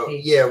so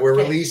EP. Yeah, we're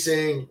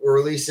releasing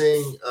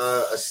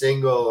a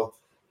single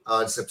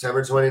on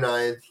September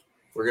 29th.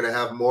 We're gonna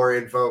have more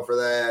info for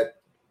that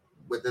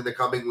within the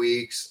coming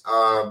weeks.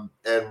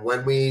 And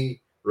when we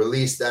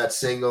release that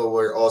single,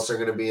 we're also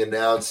going to be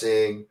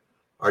announcing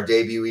our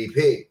debut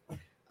EP.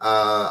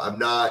 I'm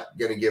not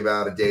going to give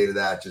out a date of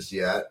that just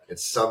yet.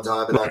 It's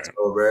sometime in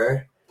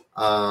October.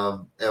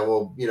 And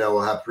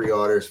we'll have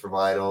pre-orders for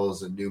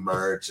vinyls and new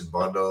merch and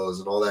bundles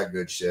and all that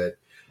good shit.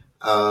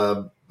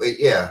 But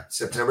yeah,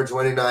 September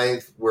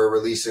 29th, we're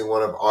releasing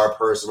one of our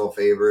personal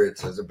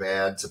favorites as a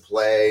band to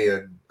play,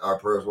 and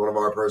one of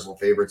our personal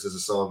favorites is a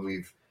song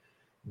we've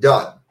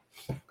done.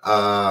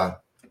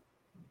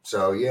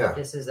 So yeah,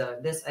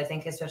 this I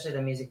think especially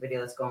the music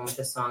video that's going with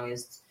this song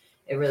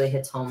it really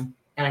hits home,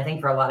 and I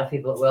think for a lot of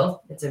people it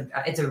will. It's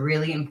a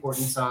really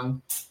important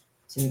song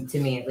to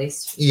me at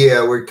least.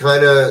 Yeah, we're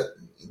kind of,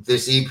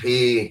 this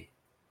EP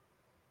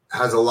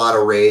has a lot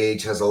of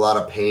rage, has a lot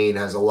of pain,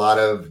 has a lot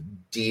of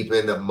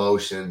deepened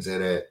emotions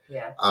in it.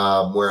 Yeah.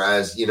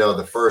 Whereas, you know,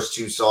 the first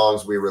 2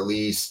 songs we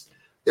released,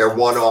 they're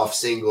one-off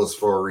singles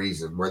for a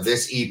reason, where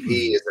this EP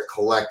is a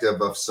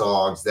collective of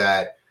songs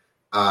that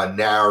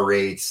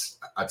narrates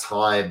a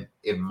time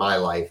in my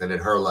life and in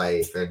her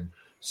life. And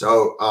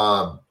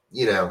so,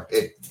 you know,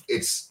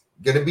 it's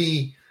going to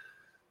be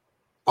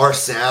our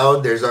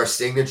sound. There's our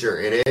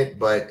signature in it,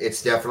 but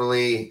it's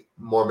definitely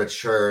more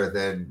mature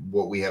than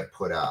what we have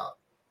put out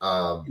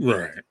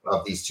Right.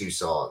 of these 2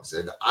 songs.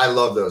 And I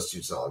love those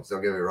 2 songs.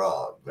 Don't get me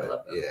wrong.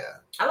 But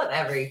I love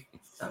every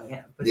song.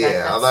 Yeah. But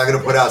I'm not going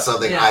to put out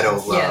something I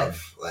don't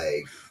love. Yeah.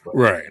 Like,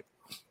 Right.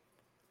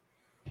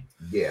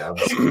 Yeah.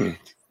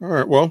 All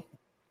right. Well,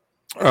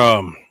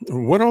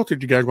 what else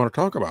did you guys want to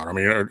talk about? I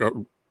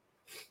mean,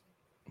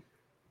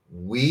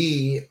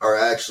 we are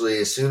actually,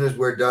 as soon as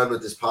we're done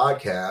with this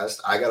podcast,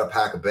 I got to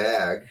pack a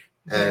bag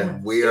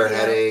and we are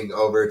heading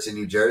over to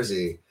New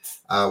Jersey.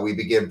 We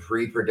begin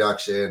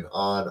pre-production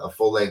on a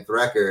full-length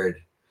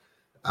record.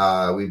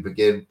 We're going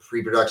to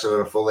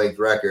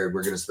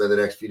spend the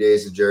next few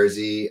days in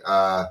Jersey,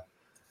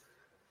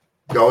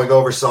 going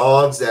over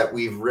songs that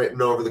we've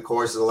written over the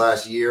course of the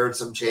last year and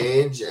some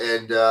change.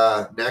 And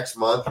next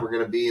month, we're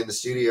going to be in the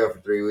studio for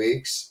 3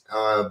 weeks,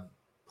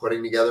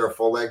 putting together a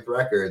full-length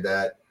record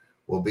that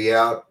will be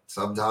out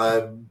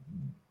sometime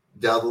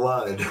down the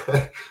line.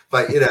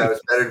 But, you know,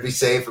 it's better to be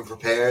safe and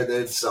prepared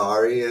than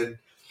sorry. And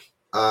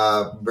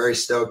I'm very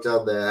stoked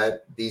on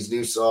that. These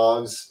new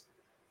songs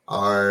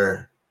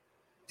are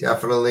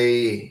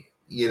definitely,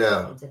 you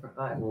know,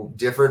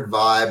 different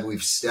vibe.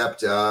 We've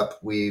stepped up.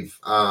 We've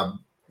a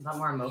lot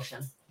more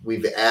emotion.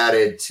 We've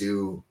added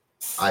to,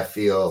 I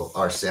feel,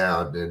 our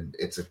sound, and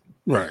it's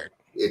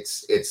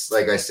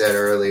like I said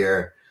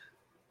earlier,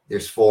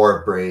 there's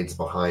 4 brains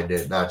behind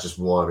it, not just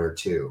 1 or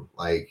 2.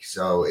 Like,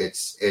 so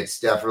it's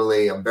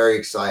definitely, I'm very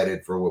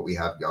excited for what we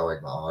have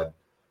going on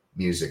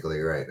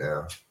musically right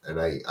now.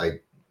 And I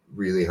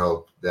really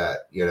hope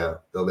that, you know,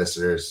 the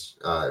listeners,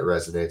 it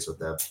resonates with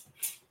them.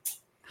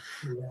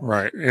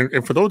 Right.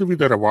 And for those of you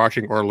that are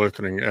watching or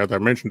listening, as I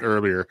mentioned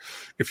earlier,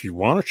 if you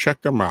want to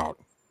check them out,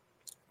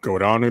 go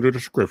down in the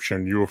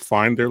description. You will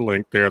find their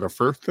link there. The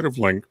first that have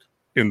linked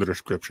in the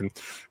description,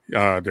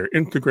 their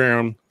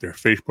Instagram, their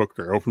Facebook,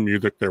 their Open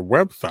Music, their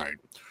website.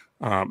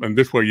 And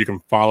this way you can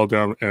follow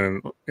them.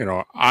 And, you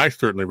know, I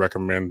certainly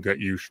recommend that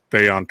you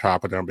stay on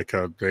top of them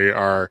because they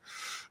are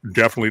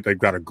definitely, they've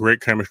got a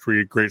great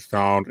chemistry, great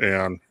sound.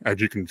 And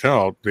as you can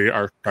tell, they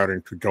are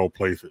starting to go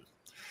places.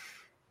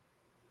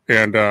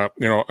 And,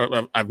 you know,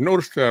 I've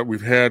noticed that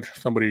we've had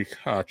somebody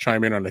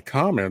chime in on the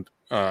comment.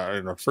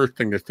 And the first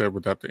thing they said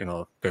was that, you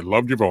know, they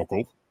loved your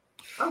vocals.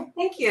 Oh,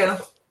 thank you.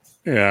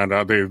 And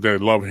they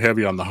love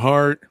Heavy on the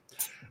Heart.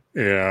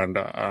 And,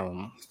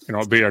 you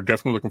know, they are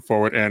definitely looking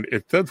forward. And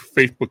it says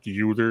Facebook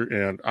user.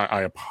 And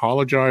I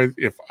apologize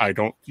if I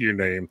don't see your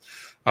name.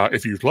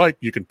 If you'd like,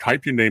 you can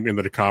type your name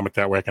into the comment.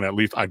 That way I can at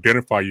least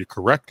identify you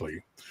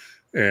correctly.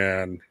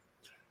 And,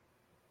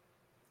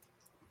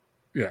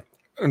 yeah.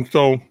 And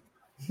so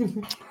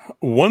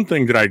one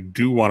thing that I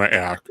do want to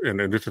ask, and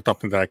this is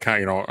something that I can't,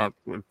 you know,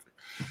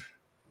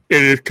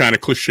 it is kind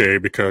of cliche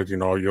because, you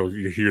know,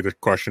 you hear this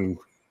question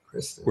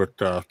with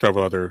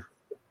several other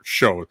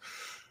shows.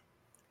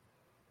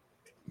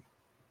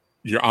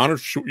 You're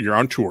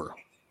on tour.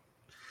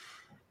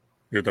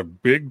 There's a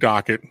big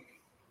docket.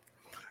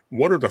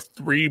 What are the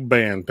 3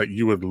 bands that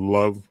you would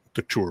love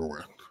to tour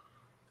with?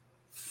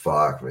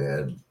 Fuck,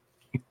 man.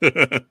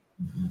 Blink-182.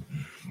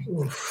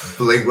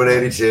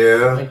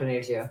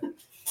 Blink-182.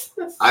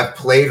 I've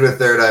played with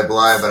Third Eye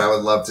Blind, but I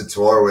would love to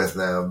tour with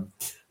them.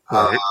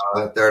 Right.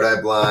 Third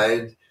Eye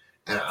Blind.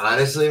 And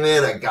honestly,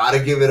 man, I gotta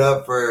give it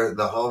up for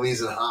the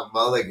homies in Hot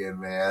Mulligan,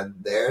 man.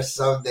 They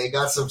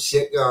got some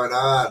shit going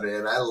on,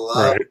 man.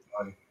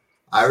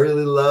 I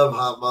really love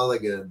Hot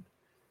Mulligan.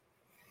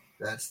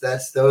 That's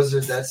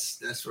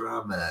where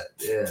I'm at.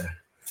 Yeah.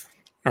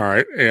 All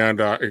right. And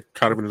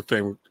kind of in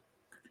the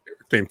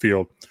same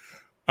field.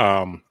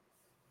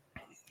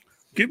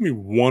 Give me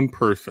one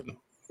person,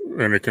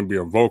 and it can be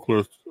a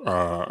vocalist,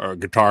 a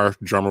guitarist,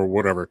 drummer,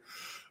 whatever.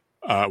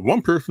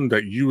 One person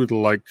that you would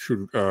like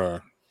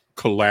to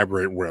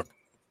collaborate with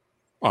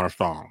on a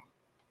song.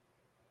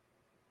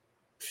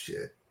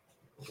 Shit.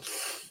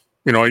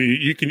 You know,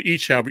 you can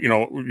each have, you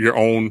know, your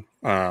own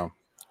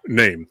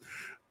name.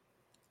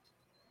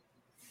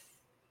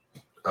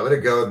 I'm going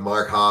to go with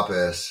Mark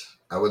Hoppus.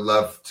 I would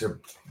love to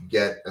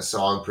get a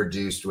song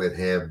produced with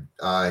him.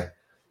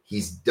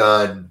 He's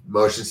done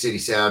Motion City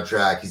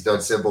Soundtrack. He's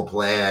done Simple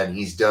Plan.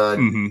 He's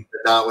done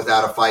Not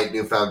Without a Fight,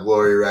 Newfound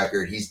Glory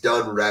record. He's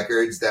done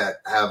records that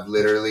have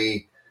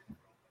literally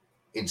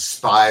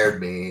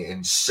inspired me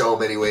in so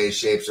many ways,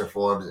 shapes, or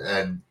forms.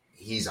 And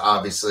he's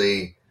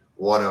obviously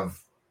a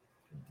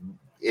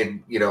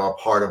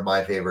part of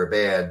my favorite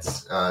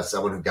bands.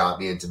 Someone who got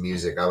me into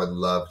music. I would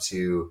love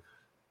to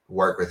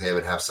work with him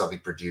and have something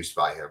produced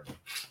by him.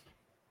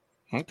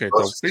 Okay,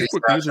 so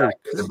Facebook user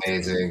is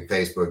amazing.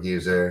 Facebook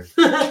user.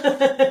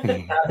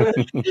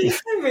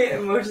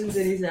 Motion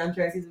City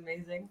soundtrack is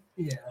amazing.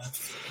 Yeah.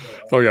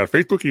 So yeah,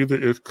 Facebook user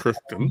is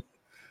Kristen.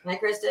 Hi,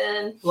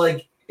 Kristen.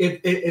 Like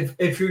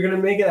if you're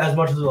gonna make it as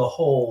much as a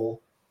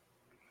whole,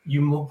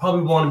 you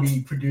probably want to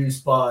be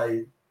produced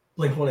by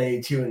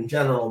Blink-182 in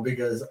general,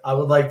 because I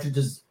would like to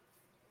just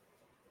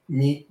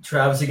meet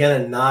Travis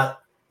again and not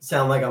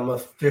sound like I'm a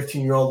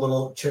 15-year-old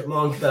little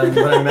chipmunk that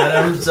when I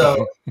met him.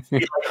 So be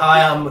like,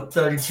 hi, I'm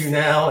 32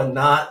 now, and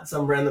not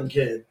some random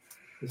kid.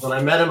 Because when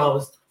I met him, I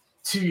was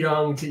too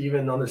young to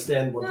even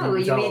understand what. No,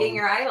 you're meeting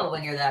your idol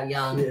when you're that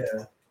young. Yeah.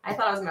 I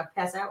thought I was gonna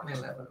pass out when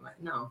I met him.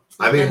 No.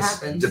 I mean,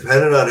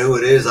 depending on who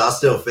it is, I'll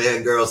still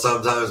fangirl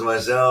sometimes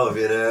myself.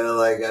 You know,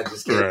 like I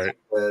just can't. Right.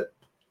 But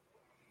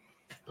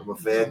I'm a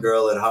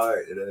fangirl at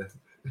heart. You know.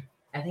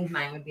 I think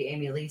mine would be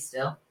Amy Lee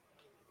still.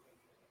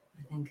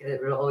 I think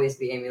it will always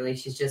be Amy Lee.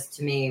 She's just,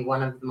 to me,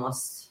 one of the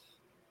most.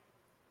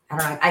 I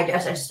don't know. I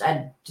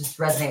just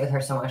resonate with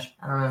her so much.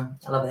 I don't know.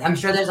 I love it. I'm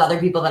sure there's other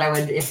people that I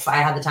would, if I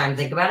had the time to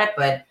think about it,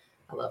 but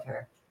I love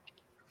her.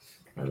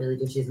 I really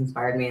do. She's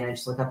inspired me, and I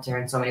just look up to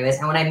her in so many ways.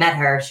 And when I met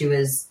her, she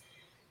was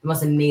the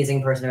most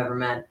amazing person I've ever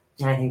met.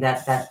 And I think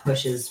that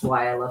pushes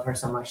why I love her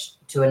so much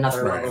to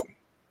another level.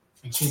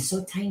 And she's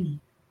so tiny.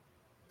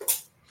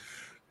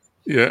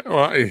 Yeah,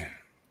 well,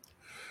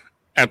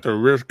 at the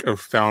risk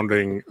of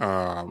sounding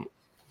not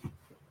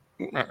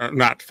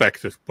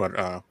sexist, but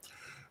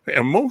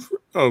and most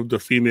of the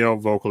female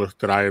vocalists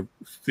that I've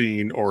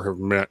seen or have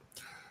met,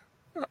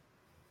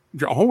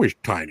 they're always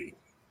tiny.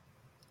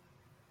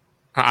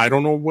 I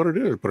don't know what it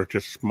is, but it's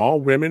just small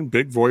women,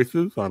 big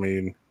voices. I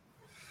mean,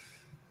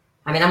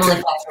 I'm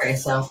only 5'3",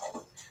 so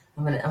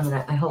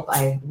I hope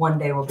I one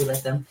day will be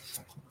like them.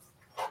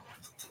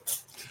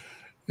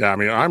 Yeah, I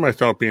mean, I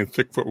myself being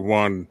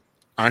 6'1",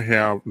 I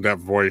have that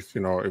voice.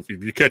 You know, if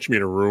you catch me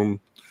in a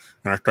room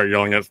and I start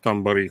yelling at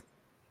somebody,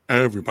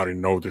 everybody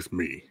knows it's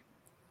me.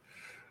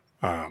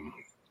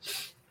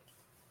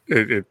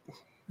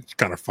 It's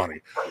kind of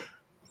funny,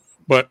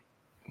 but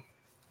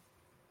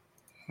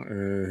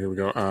here we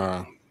go.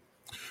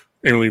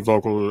 Emily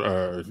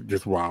vocal,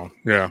 just wow,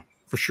 yeah,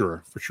 for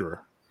sure.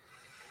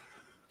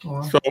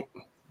 Yeah. So,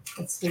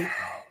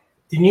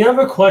 didn't you have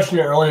a question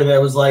earlier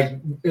that was like,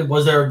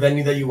 was there a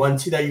venue that you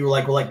went to that you were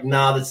like,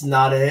 nah, that's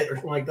not it, or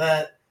something like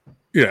that?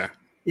 Yeah.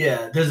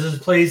 Yeah, there's this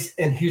place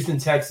in Houston,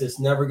 Texas.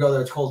 Never go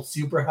there. It's called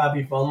Super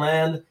Happy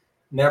Funland.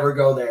 Never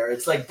go there.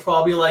 It's like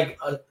probably like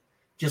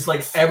just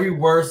like every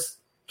worst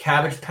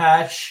Cabbage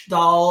Patch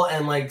doll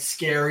and like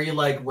scary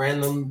like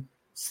random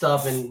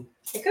stuff and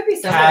it could be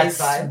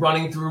cats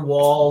running through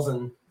walls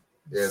and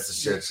yeah, it's a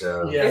shit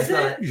show. Yeah, it's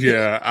not,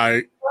 yeah.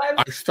 I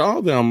saw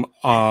them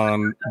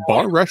on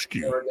Bar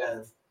Rescue.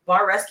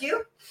 Bar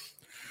Rescue?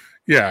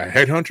 Yeah,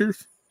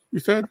 Headhunters. You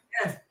said?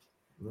 Yeah.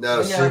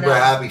 No, Super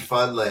Happy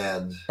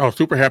Funland. Oh,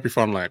 Super Happy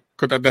Funland.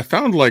 Because that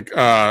sounds like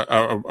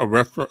a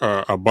restaurant,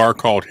 a bar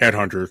called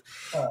Headhunters.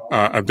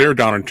 They're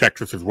down in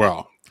Texas as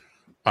well.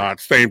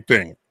 Same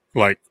thing,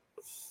 like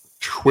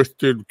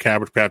twisted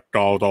Cabbage Patch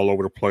dolls all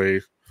over the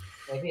place.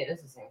 Maybe it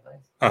is the same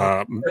place.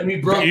 And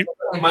we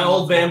my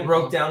old van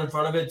broke down in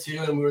front of it too,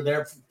 and we were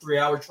there for 3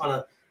 hours trying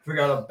to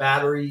figure out a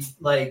battery,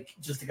 like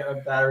just to get a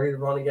battery to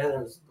run again. It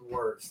was the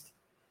worst.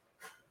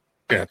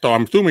 Yeah, so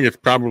I'm assuming it's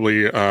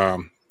probably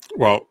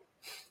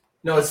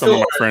no, it's some still of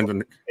my around.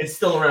 friends. It's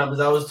still around because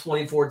that was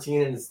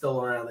 2014 and it's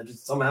still around. It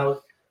just somehow,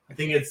 I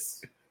think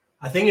it's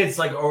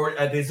like, or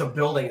there's a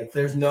building. I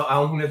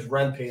don't think there's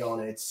rent paid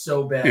on it. It's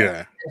so bad.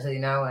 Yeah. Seriously,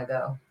 now I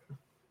go.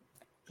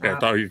 Yeah,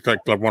 it's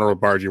like one of the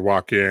bars you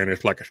walk in.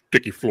 It's like a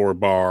sticky floor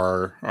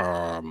bar.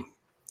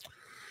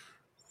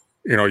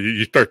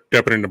 You start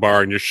stepping in the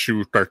bar and your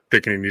shoes start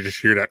sticking, and you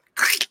just hear that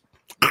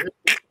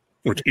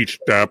with each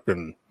step,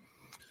 and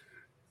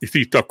you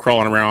see stuff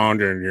crawling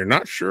around, and you're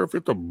not sure if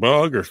it's a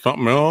bug or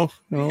something else.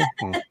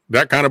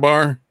 That kind of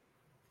bar.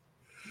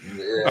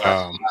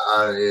 Yeah.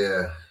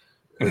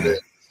 Yeah.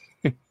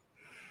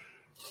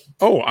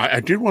 Oh, I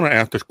did want to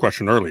ask this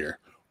question earlier.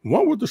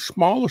 What was the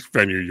smallest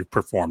venue you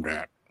performed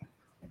at?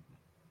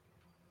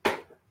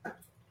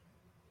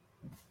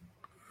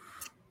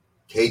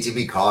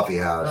 KTB Coffee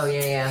House. Oh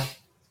yeah.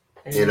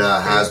 In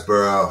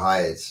Hasbro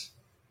Heights.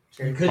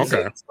 You could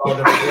say it's all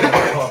the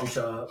coffee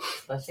shop.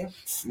 Bless you.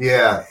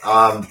 Yeah.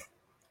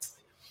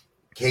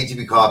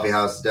 KTB Coffee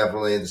House is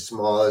definitely the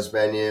smallest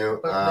venue.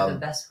 But with the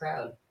best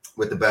crowd.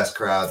 With the best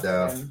crowd,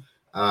 though.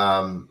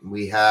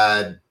 We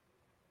had,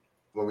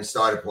 when we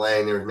started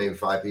playing, there was maybe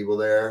 5 people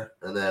there.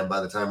 And then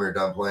by the time we were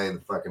done playing,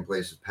 the fucking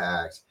place was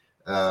packed.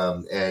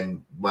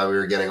 And while we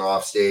were getting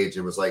off stage,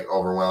 it was like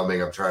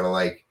overwhelming. I'm trying to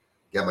like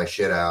get my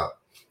shit out.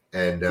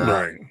 And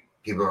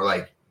people are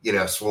like,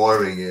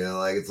 swarming you.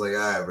 Like, it's like, all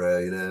right,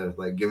 bro,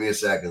 like, give me a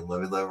second.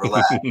 Let me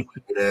relax.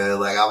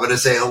 Like, I'm going to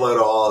say hello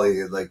to all of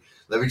you. Like,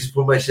 let me just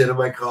put my shit in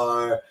my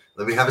car.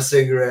 Let me have a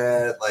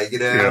cigarette. Like,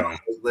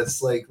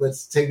 let's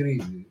take it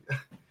easy.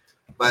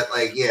 But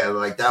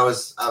that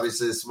was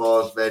obviously the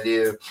smallest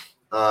venue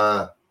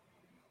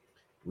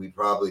we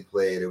probably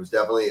played. It was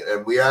definitely,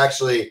 and we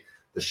actually,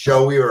 The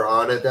show we were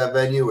on at that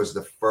venue was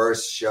the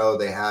first show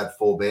they had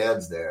full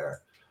bands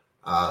there.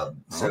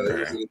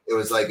 It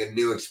was like a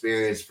new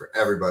experience for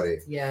everybody.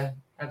 Yeah,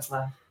 that's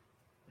why.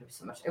 It was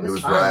so much. It was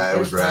was fun. rad. It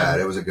was rad.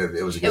 It was a good.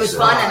 It was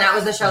fun, and that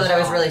was the show that I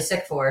was really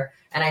sick for,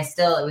 and it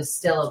was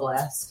still a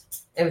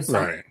blast. It was so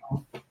right.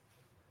 Fun.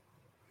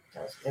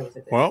 It was a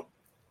good Well,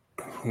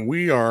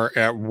 we are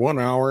at 1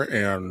 hour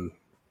and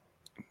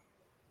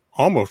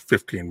almost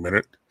 15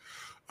 minutes.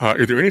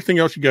 Is there anything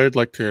else you guys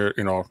like to,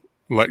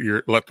 let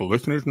the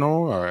listeners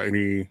know?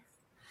 Anything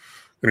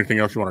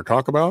else you want to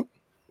talk about?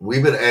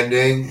 We've been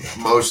ending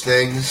most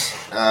things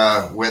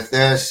with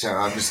this, so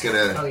I'm just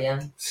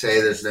gonna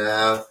say this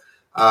now.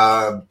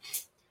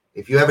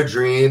 If you have a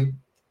dream,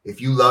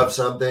 if you love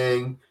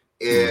something,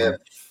 if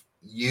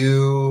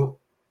you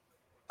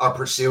are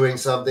pursuing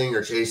something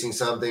or chasing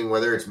something,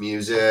 whether it's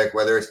music,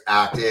 whether it's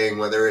acting,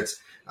 whether it's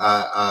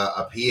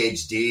a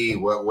PhD,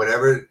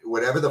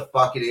 whatever the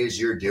fuck it is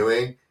you're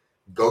doing,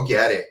 go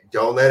get it.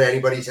 Don't let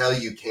anybody tell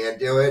you can't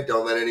do it.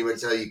 Don't let anybody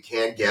tell you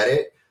can't get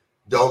it.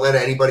 Don't let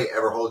anybody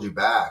ever hold you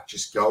back.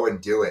 Just go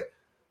and do it.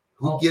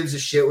 Who gives a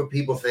shit what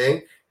people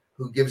think?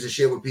 Who gives a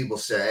shit what people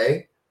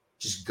say?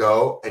 Just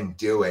go and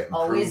do it.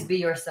 Always be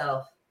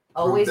yourself.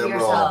 Always be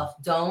yourself.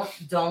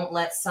 Don't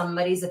let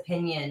somebody's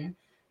opinion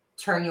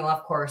turn you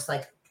off course.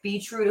 Like, be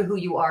true to who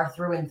you are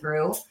through and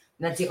through. And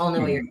that's the only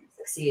way you're going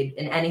to succeed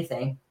in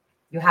anything.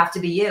 You have to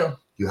be you.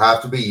 You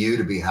have to be you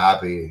to be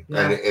happy.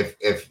 Yeah. And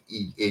if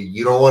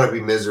you don't want to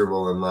be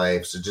miserable in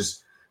life, so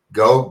just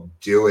go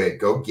do it.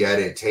 Go get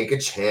it. Take a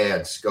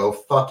chance. Go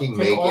fucking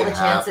make it happen. Take all the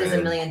chances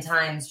a million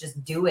times.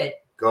 Just do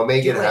it. Go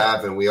make it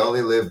happen. We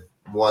only live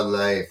one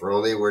life.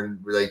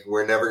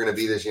 We're never going to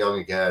be this young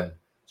again.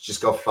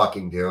 Just go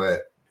fucking do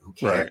it. Who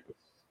cares?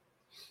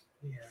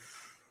 Right.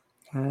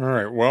 All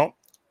right. Well,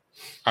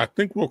 I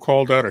think we'll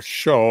call that a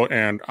show,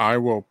 and I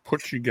will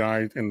put you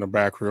guys in the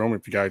back room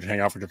if you guys hang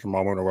out for just a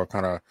moment, or we'll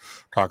kind of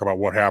talk about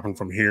what happened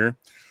from here.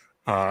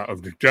 I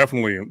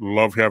definitely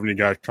love having you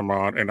guys come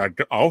on, and I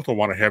also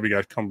want to have you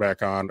guys come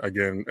back on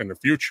again in the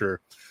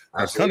future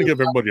and kind of give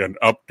everybody an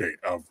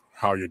update of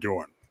how you're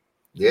doing.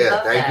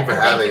 Yeah, thank you for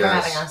having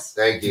us.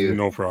 Thank you.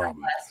 No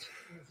problem.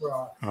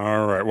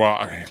 All right.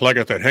 Well, like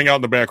I said, hang out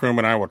in the back room,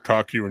 and I will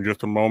talk to you in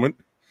just a moment.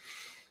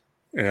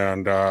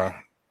 And,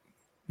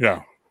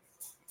 yeah,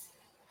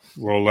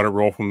 we'll let it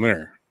roll from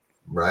there.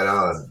 Right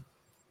on.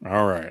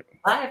 All right.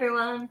 Bye,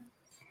 everyone.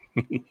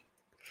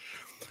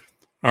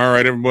 All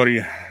right, everybody.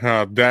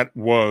 That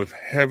was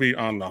heavy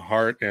on the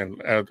heart.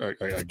 And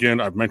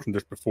again, I've mentioned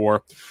this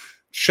before.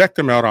 Check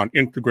them out on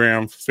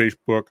Instagram,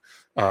 Facebook.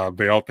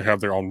 They also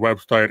have their own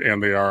website,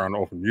 and they are on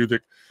Open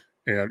Music.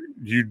 And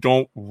you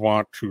don't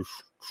want to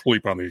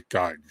sleep on these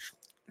guys.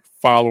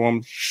 Follow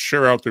them,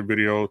 share out their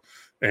videos.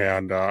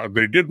 And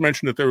they did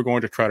mention that they were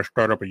going to try to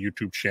start up a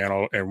YouTube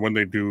channel. And when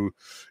they do,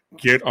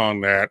 get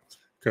on that.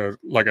 Because,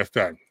 like I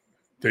said,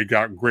 they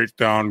got great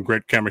sound,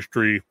 great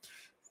chemistry.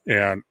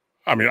 And,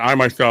 I mean,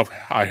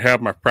 I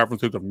have my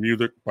preferences of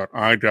music, but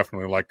I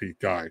definitely like these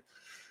guys.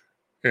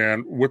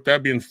 And with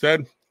that being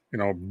said,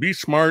 be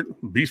smart,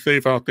 be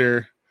safe out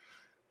there.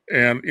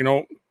 And,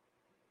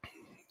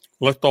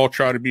 let's all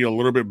try to be a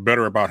little bit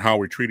better about how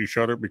we treat each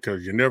other,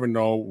 because you never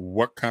know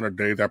what kind of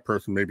day that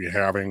person may be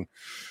having.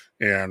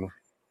 And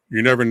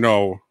you never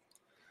know,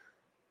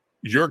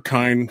 your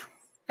kind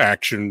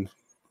action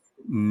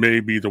may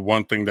be the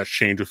one thing that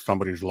changes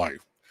somebody's life.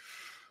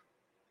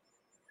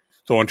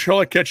 So until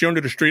I catch you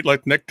under the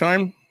streetlight next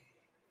time,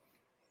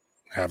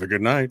 have a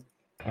good night.